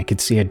swear I could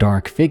see a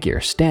dark figure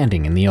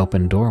standing in the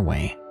open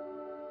doorway.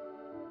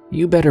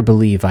 You better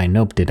believe I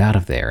noped it out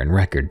of there in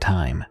record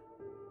time.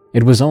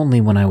 It was only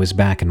when I was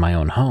back in my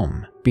own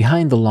home,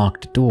 behind the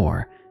locked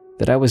door,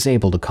 that I was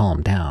able to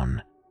calm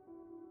down.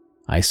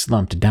 I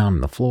slumped down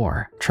on the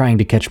floor, trying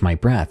to catch my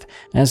breath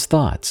as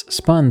thoughts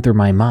spun through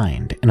my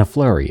mind in a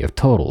flurry of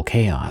total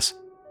chaos.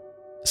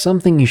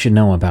 Something you should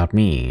know about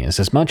me is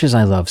as much as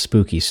I love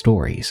spooky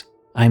stories,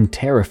 I'm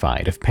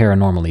terrified of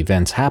paranormal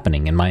events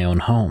happening in my own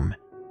home.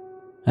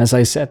 As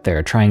I sat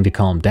there trying to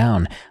calm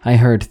down, I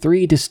heard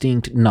 3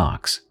 distinct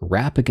knocks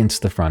rap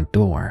against the front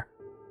door.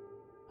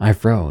 I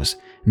froze,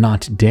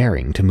 not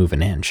daring to move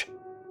an inch.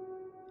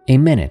 A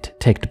minute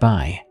ticked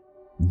by,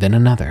 then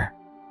another.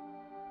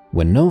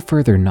 When no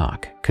further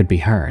knock could be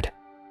heard,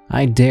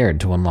 I dared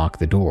to unlock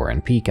the door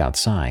and peek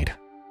outside.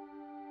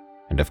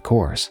 And of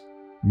course,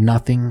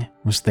 nothing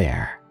was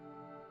there.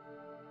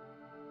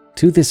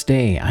 To this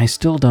day, I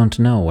still don't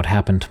know what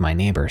happened to my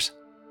neighbors.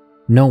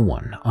 No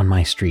one on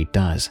my street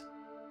does.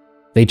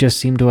 They just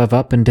seem to have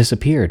up and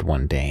disappeared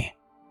one day.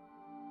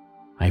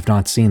 I've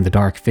not seen the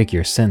dark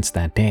figure since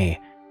that day,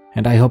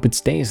 and I hope it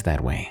stays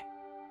that way.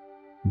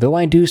 Though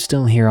I do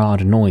still hear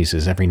odd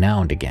noises every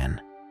now and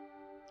again.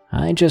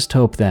 I just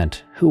hope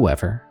that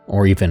whoever,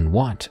 or even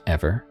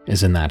whatever,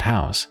 is in that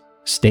house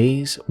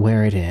stays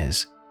where it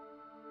is.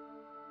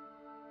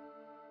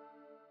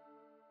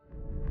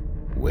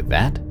 With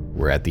that,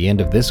 we're at the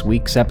end of this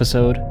week's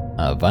episode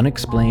of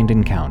Unexplained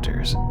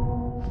Encounters.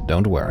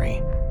 Don't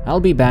worry, I'll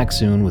be back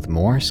soon with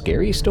more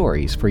scary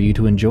stories for you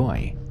to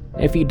enjoy.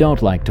 If you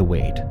don't like to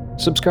wait,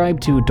 subscribe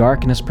to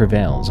Darkness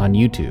Prevails on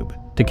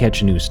YouTube to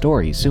catch new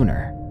stories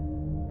sooner.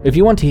 If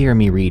you want to hear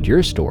me read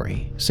your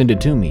story, send it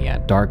to me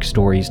at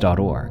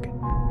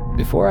darkstories.org.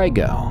 Before I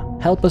go,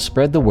 help us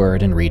spread the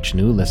word and reach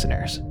new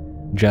listeners.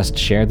 Just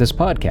share this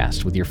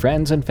podcast with your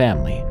friends and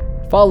family,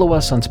 follow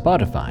us on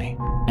Spotify,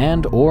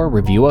 and/or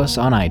review us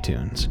on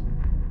iTunes.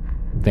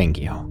 Thank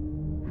you.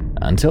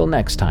 Until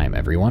next time,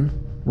 everyone,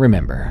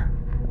 remember,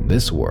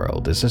 this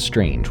world is a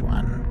strange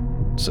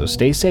one, so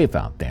stay safe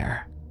out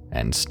there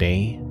and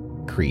stay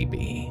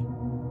creepy.